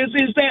thing is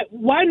that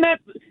why not,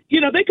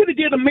 they could have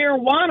did a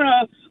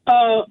marijuana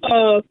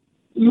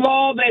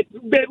law that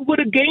would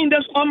have gained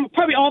us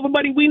probably all the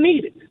money we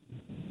needed.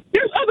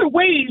 There's other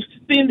ways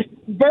than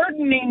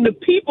burdening the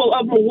people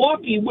of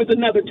Milwaukee with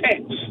another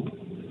tax.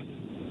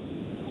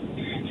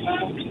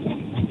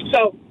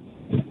 So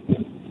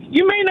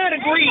you may not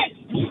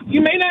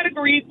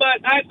agree,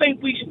 but I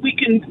think we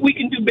can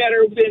do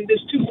better than this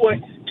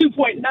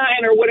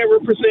 2.9 or whatever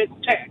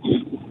 % tax.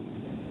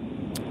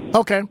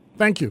 Okay,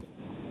 thank you.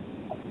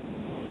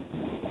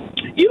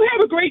 You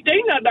have a great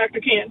day now, Dr.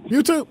 Ken.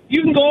 You too.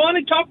 You can go on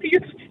and talk to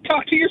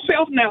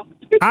yourself now.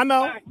 I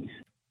know.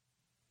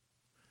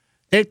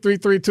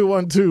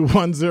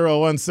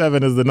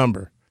 833-212-1017 is the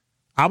number.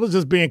 I was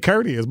just being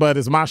courteous, but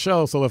it's my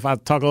show, so if I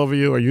talk over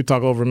you or you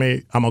talk over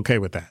me, I'm okay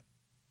with that.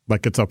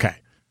 Like, it's okay.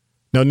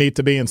 No need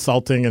to be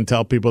insulting and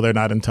tell people they're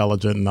not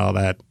intelligent and all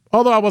that.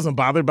 Although I wasn't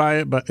bothered by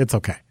it, but it's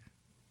okay.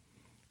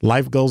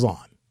 Life goes on.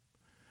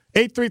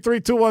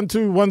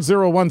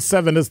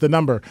 833-212-1017 is the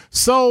number.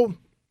 So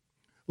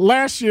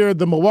last year,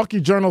 the Milwaukee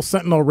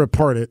Journal-Sentinel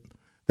reported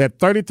that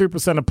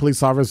 33% of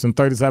police officers and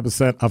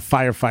 37% of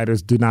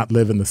firefighters do not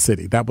live in the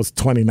city. That was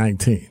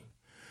 2019.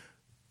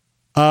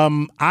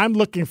 I'm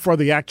looking for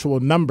the actual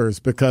numbers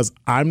because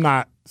I'm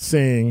not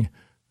seeing.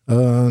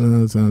 Nope.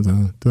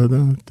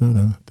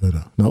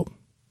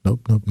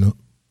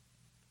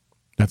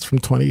 That's from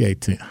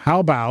 2018. How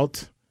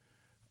about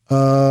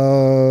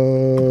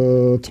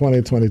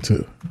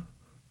 2022?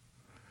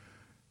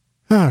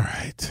 All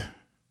right.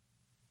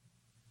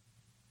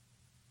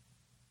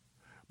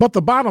 But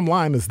the bottom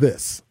line is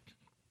this.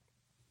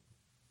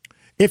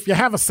 If you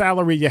have a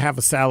salary, you have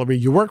a salary.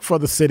 You work for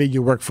the city,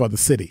 you work for the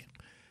city.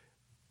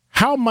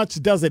 How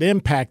much does it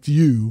impact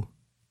you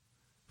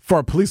for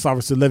a police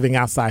officer living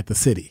outside the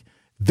city?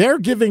 They're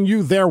giving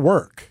you their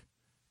work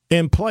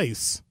in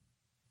place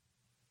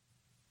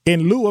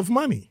in lieu of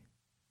money.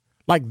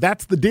 Like,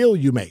 that's the deal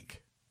you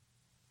make.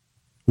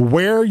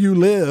 Where you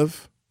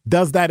live,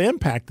 does that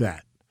impact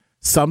that?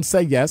 Some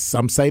say yes,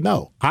 some say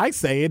no. I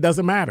say it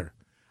doesn't matter.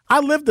 I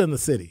lived in the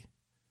city.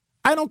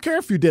 I don't care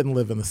if you didn't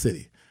live in the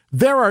city.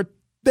 There are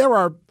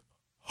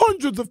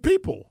hundreds of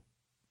people,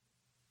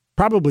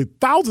 probably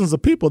thousands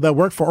of people that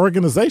work for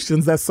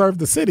organizations that serve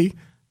the city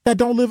that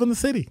don't live in the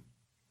city.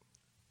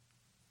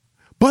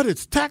 But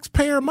it's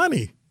taxpayer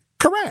money.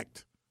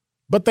 Correct.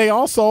 But they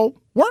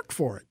also work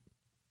for it.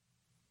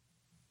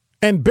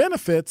 And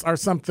benefits are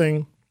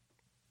something,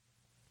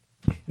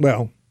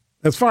 well,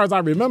 as far as I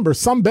remember,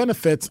 some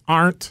benefits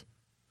aren't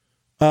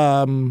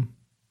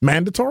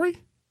mandatory.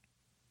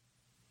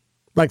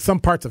 Like some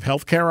parts of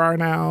healthcare are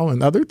now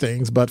and other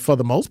things, but for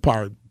the most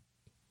part,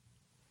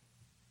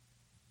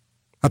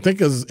 I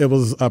think it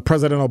was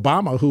President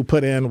Obama who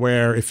put in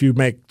where if you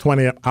make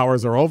 20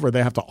 hours or over,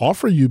 they have to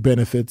offer you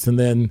benefits and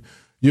then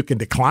you can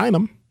decline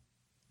them.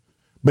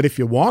 But if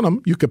you want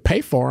them, you could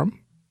pay for them.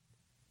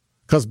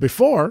 Because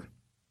before,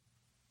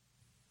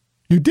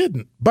 you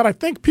didn't. But I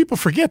think people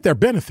forget their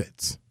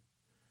benefits.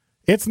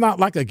 It's not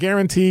like a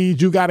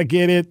guaranteed, you got to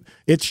get it,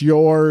 it's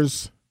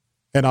yours,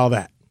 and all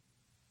that.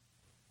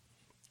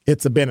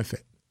 It's a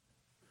benefit.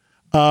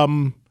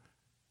 I'm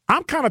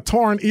kind of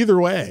torn either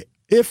way.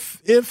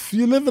 If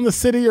you live in the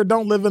city or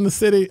don't live in the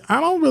city, I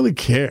don't really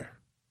care.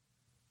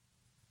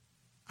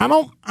 I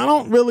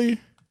don't really.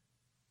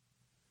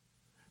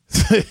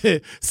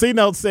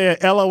 C-Note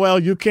said, LOL,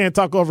 you can't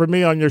talk over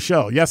me on your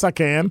show. Yes, I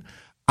can.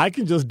 I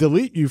can just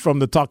delete you from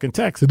the talking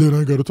text and then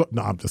I got to talk.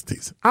 No, I'm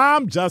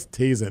just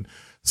teasing.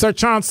 Sir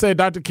Chance said,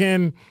 Dr.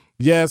 Ken,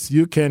 yes,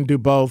 you can do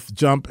both,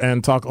 jump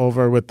and talk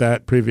over with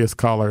that previous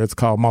caller. It's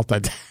called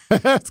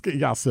multitasking.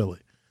 Y'all silly.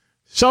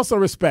 Show some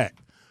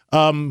respect.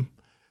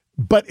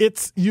 But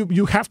it's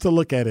you have to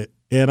look at it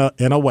in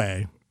a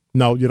way.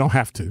 No, you don't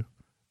have to.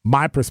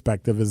 My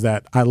perspective is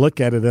that I look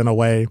at it in a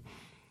way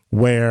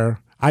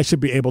where I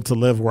should be able to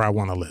live where I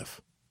want to live.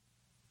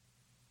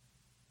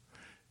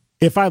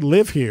 If I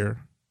live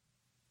here,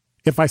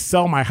 if I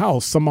sell my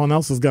house, someone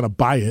else is going to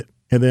buy it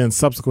and then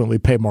subsequently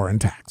pay more in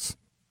tax.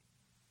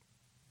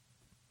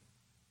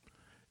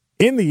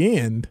 In the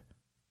end,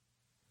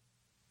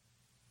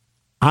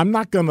 I'm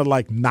not going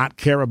to not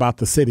care about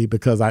the city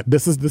because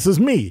this is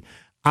me.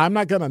 I'm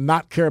not going to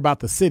not care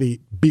about the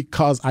city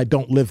because I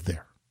don't live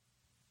there.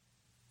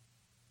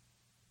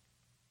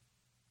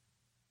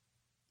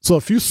 So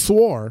if you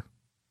swore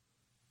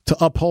to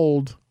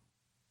uphold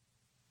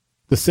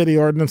the city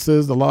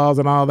ordinances, the laws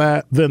and all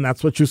that, then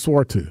that's what you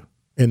swore to.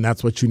 And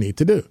that's what you need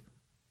to do.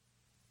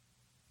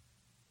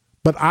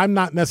 But I'm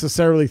not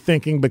necessarily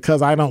thinking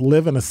because I don't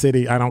live in a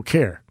city, I don't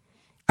care.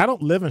 I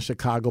don't live in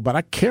Chicago, but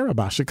I care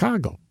about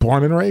Chicago.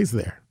 Born and raised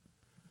there.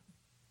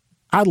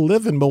 I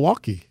live in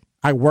Milwaukee.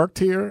 I worked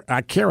here.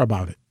 I care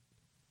about it.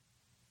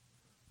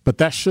 but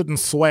that shouldn't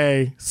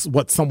sway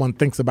what someone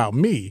thinks about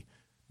me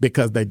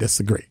because they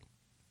disagree.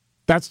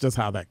 That's just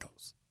how that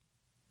goes.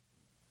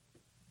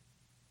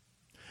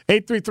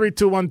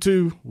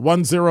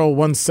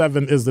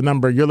 833-212-1017 is the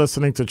number. You're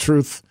listening to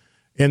Truth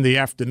in the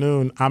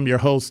Afternoon. I'm your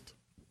host,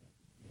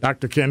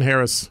 Dr. Ken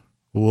Harris.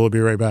 We'll be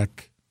right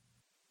back.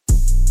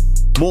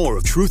 More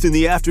of Truth in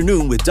the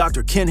Afternoon with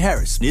Dr. Ken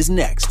Harris is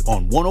next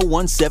on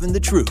 1017 The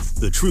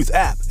Truth, The Truth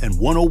app, and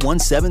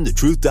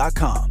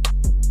 1017thetruth.com.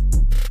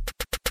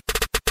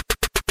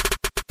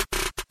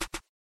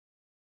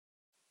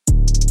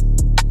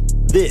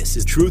 This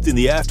is Truth in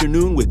the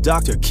Afternoon with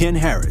Dr. Ken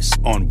Harris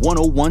on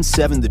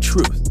 1017 The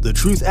Truth, The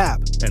Truth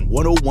app, and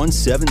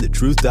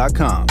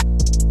 1017thetruth.com.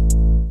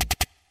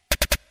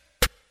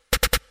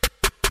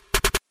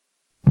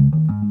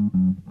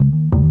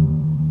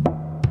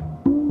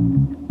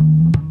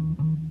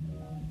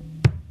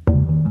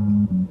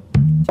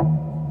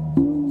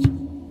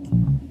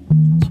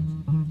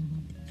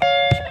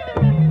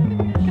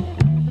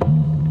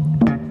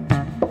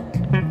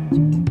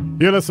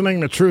 You're listening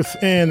to Truth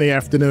in the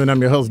Afternoon.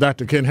 I'm your host,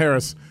 Dr. Ken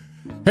Harris.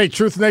 Hey,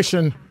 Truth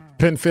Nation,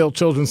 Penfield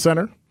Children's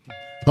Center,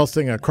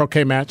 hosting a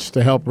croquet match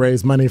to help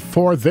raise money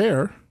for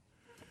their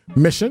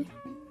mission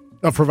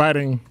of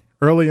providing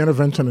early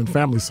intervention and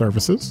family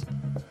services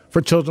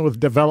for children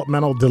with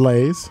developmental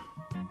delays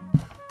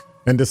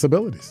and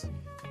disabilities.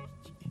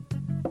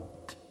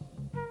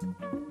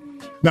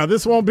 Now,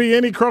 this won't be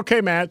any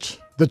croquet match.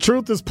 The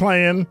Truth is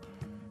playing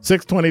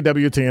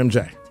 620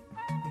 WTMJ.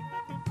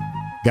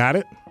 Got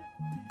it?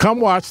 Come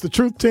watch the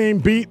Truth team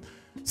beat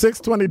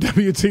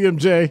 620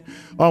 WTMJ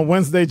on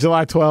Wednesday,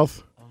 July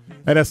 12th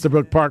at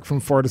Estabrook Park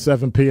from 4 to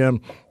 7 p.m.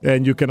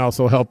 And you can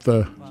also help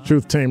the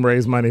Truth team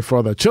raise money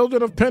for the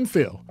children of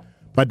Penfield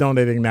by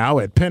donating now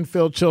at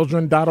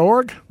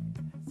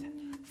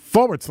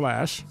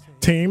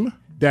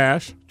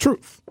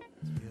penfieldchildren.org/team-truth.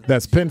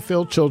 That's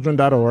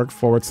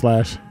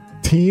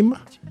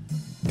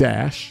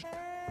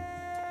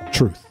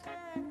penfieldchildren.org/team-truth.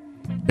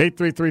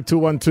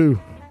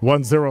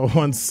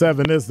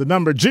 833-212-1017 is the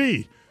number.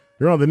 G,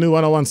 you're on the new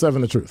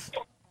 1017 The Truth.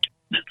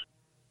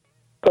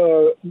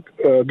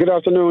 Good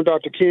afternoon,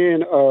 Dr.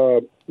 Ken.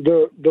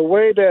 The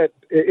way that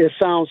it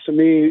sounds to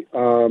me,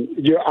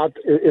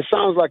 it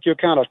sounds like you're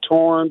kind of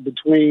torn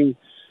between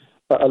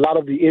a lot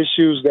of the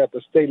issues that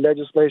the state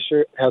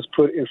legislature has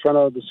put in front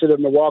of the city of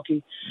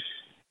Milwaukee.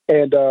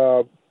 And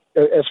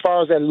as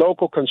far as that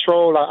local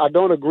control, I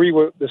don't agree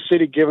with the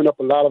city giving up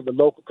a lot of the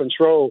local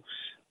control.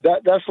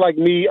 That's like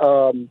me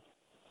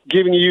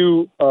giving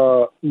you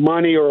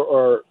money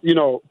or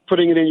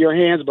putting it in your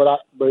hands, but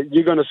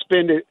you're going to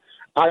spend it.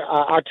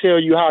 I tell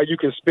you how you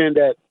can spend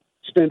that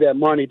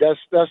money. That's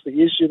the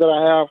issue that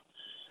I have.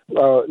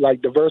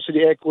 Like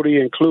diversity,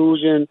 equity,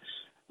 inclusion.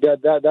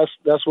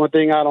 That's one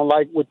thing I don't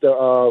like with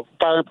the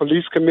Fire and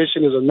Police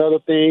Commission is another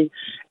thing,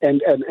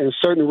 and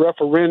certain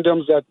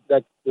referendums that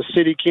the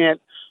city can't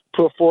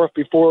put forth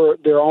before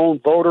their own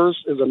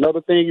voters is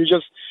another thing.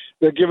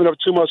 They're giving up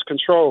too much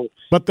control.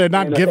 But they're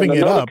not giving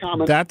it up.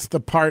 That's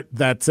the part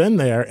that's in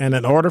there. And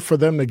in order for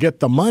them to get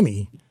the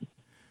money,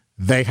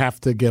 they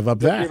have to give up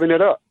that. Giving it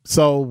up.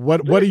 So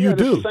what do you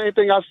do? It's the same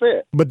thing I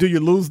said. But do you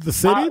lose the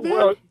city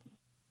then?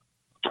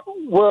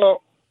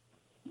 Well,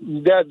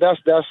 that's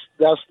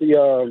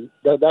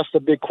the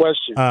big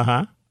question.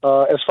 Uh-huh.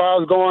 As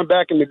far as going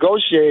back and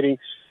negotiating,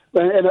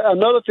 and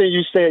another thing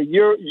you said,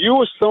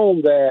 you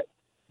assume that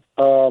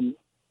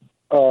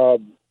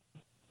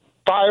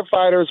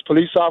firefighters,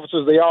 police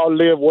officers, they all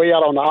live way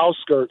out on the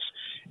outskirts.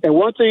 And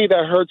one thing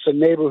that hurts a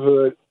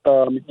neighborhood,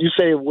 you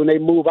say when they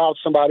move out,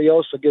 somebody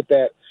else will get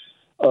that,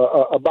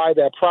 buy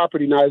that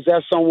property. Now, is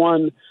that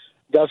someone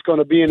that's going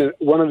to be in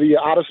one of the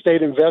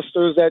out-of-state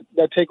investors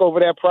that take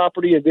over that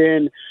property and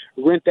then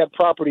rent that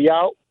property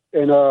out?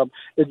 And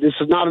this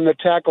is not an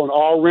attack on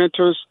all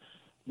renters,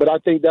 but I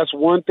think that's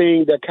one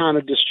thing that kind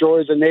of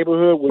destroys a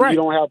neighborhood when you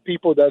don't have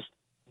people that's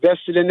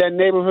vested in that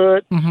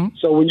neighborhood. Mm-hmm.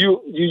 So when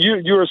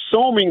you're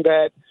assuming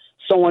that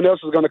someone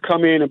else is going to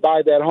come in and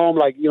buy that home,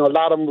 like, a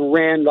lot of them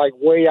ran like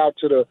way out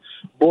to the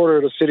border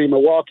of the city of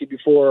Milwaukee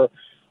before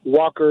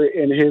Walker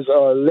and his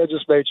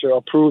legislature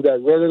approved that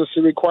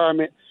residency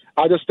requirement.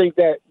 I just think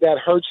that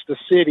hurts the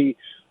city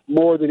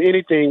more than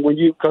anything when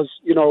you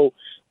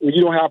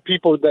don't have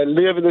people that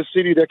live in the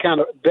city, they're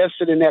kind of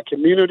vested in that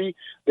community.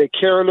 They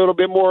care a little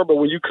bit more, but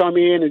when you come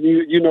in and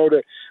you know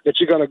that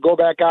you're going to go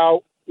back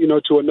out,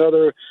 to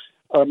another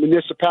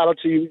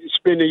municipality,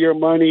 spending your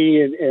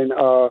money and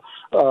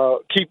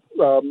keep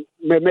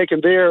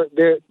making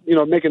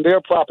their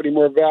property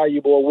more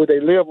valuable, or where they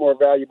live more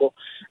valuable.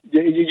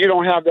 You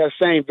don't have that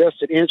same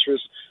vested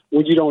interest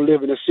when you don't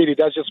live in the city.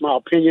 That's just my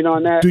opinion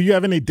on that. Do you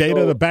have any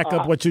data to back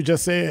up what you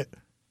just said?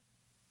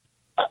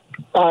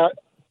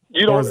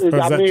 You don't.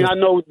 I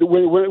know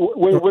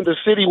when the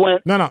city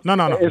went. No.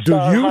 Do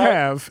you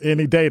have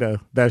any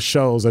data that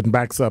shows and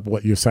backs up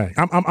what you're saying?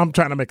 I'm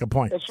trying to make a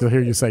point to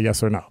hear you say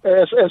yes or no.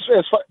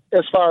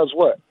 As far as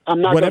what?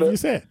 I'm not. Whatever you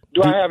said.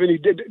 Do I have any?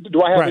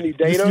 Do I have any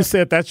data? You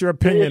said that's your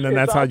opinion and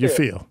that's how you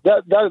feel.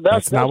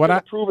 That's not what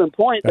a proven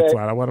point. That's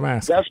what I want to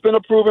ask. That's been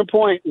a proven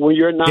point when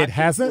you're not. It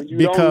hasn't you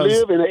because don't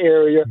live in an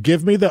area.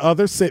 Give me the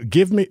other city.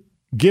 Give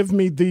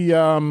me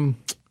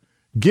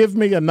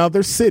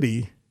another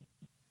city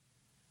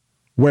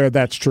where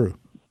that's true.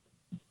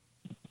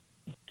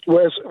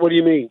 What do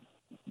you mean?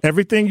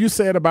 Everything you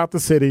said about the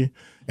city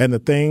and the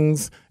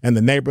things and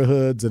the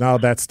neighborhoods and all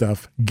that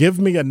stuff. Give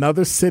me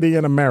another city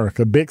in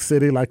America, big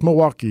city like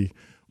Milwaukee,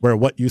 where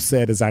what you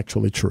said is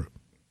actually true.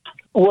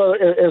 Well,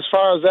 as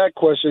far as that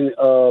question,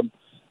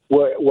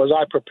 was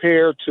I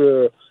prepared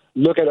to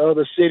look at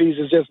other cities?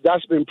 It's just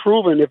that's been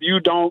proven. If you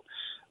don't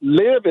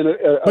live in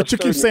a but you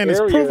keep saying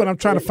area, it's proven. I'm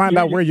trying to find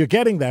out where you're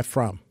getting that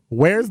from.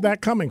 Where's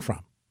that coming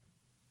from?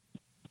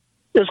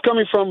 It's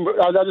coming from.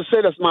 I just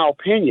said that's my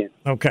opinion.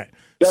 Okay,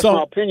 that's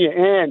my opinion.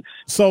 And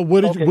so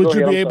would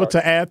you be able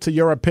to add to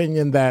your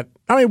opinion that?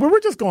 I mean,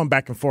 we're just going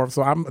back and forth,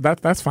 so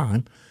that's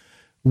fine.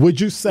 Would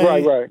you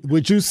say? Right.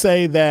 Would you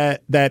say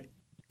that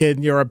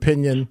in your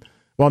opinion?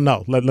 Well,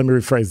 no. Let me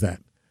rephrase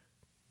that.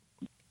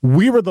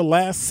 We were the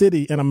last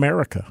city in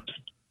America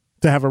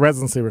to have a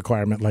residency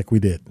requirement like we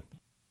did.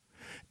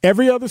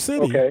 Every other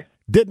city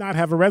did not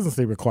have a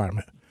residency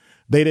requirement.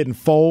 They didn't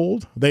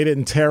fold. They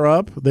didn't tear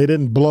up. They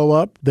didn't blow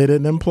up. They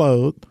didn't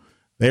implode.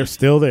 They're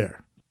still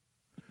there.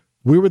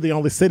 We were the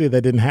only city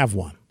that didn't have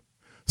one.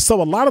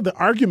 So a lot of the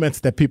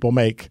arguments that people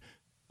make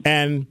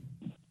and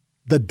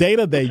the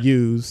data they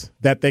use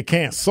that they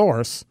can't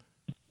source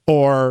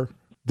or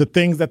the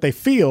things that they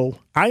feel,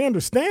 I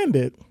understand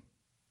it.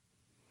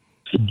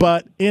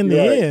 But in the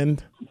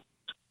end,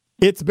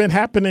 it's been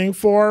happening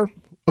for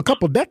a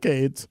couple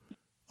decades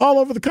all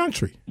over the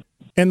country.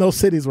 And those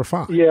cities were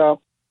fine. Yeah.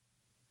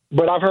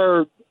 But I've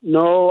heard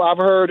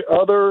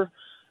other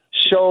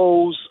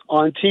shows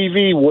on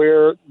TV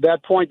where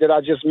that point that I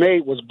just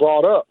made was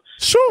brought up.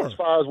 Sure. As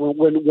far as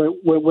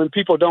when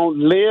people don't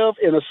live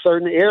in a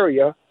certain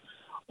area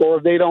or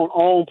if they don't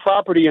own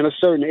property in a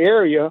certain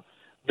area,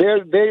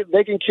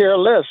 they can care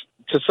less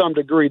to some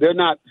degree. They're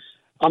not.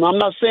 I'm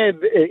not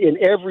saying in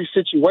every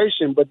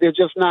situation, but they're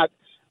just not.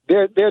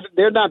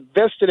 They're not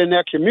vested in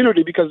that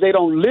community because they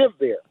don't live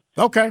there.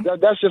 Okay.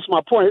 That's just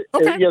my point.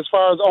 Okay. As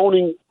far as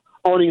owning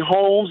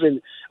homes,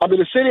 and I mean,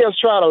 the city has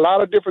tried a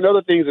lot of different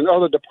other things in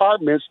other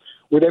departments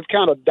where they've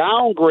kind of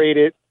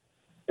downgraded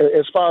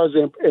as far as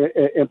the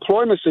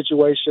employment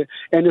situation,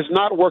 and it's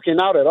not working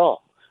out at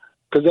all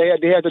because they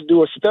had to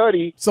do a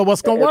study. So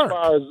what's going to work? As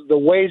far as the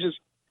wages,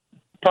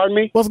 pardon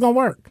me? What's going to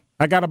work?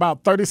 I got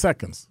about 30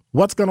 seconds.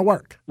 What's going to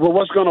work? Well,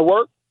 what's going to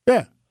work?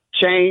 Yeah.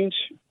 Change.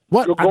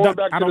 What? Going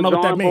back to the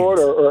drawing board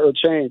or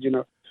change,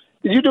 You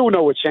do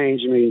know what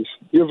change means.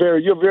 You're a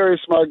very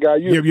smart guy.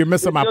 You're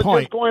missing my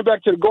point. Just going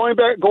back to the drawing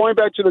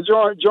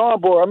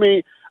board. I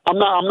mean, I'm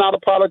not a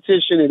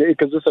politician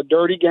because it's a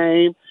dirty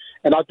game,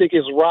 and I think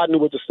it's rotten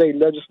what the state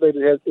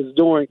legislature is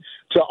doing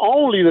to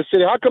only the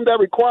city. How come that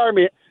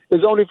requirement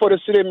is only for the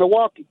city of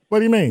Milwaukee? What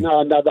do you mean?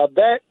 Now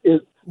that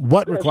is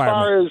what requirement?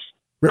 As far as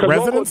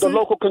residency? The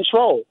local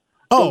control.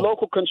 Oh, the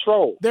local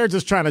control. They're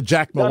just trying to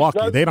jack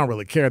Milwaukee. They don't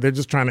really care. They're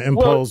just trying to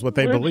impose what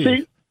they believe.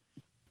 See,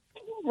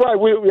 right,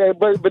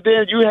 but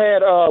then you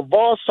had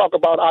Voss talk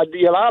about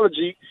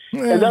ideology,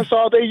 and that's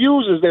all they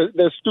use is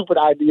their stupid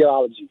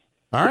ideology.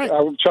 All right.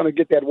 I'm trying to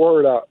get that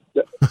word out.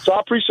 So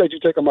I appreciate you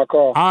taking my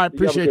call. I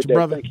appreciate you,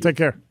 brother. Take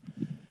care.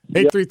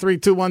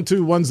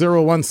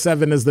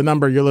 833-212-1017 is the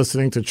number. You're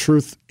listening to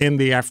Truth in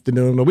the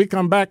Afternoon. When we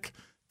come back,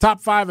 Top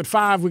 5 at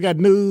 5, we got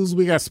news,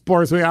 we got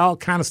sports, we got all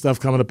kind of stuff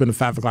coming up in the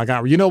 5 o'clock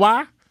hour. You know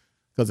why?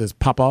 Because it's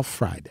Pop-Off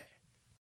Friday.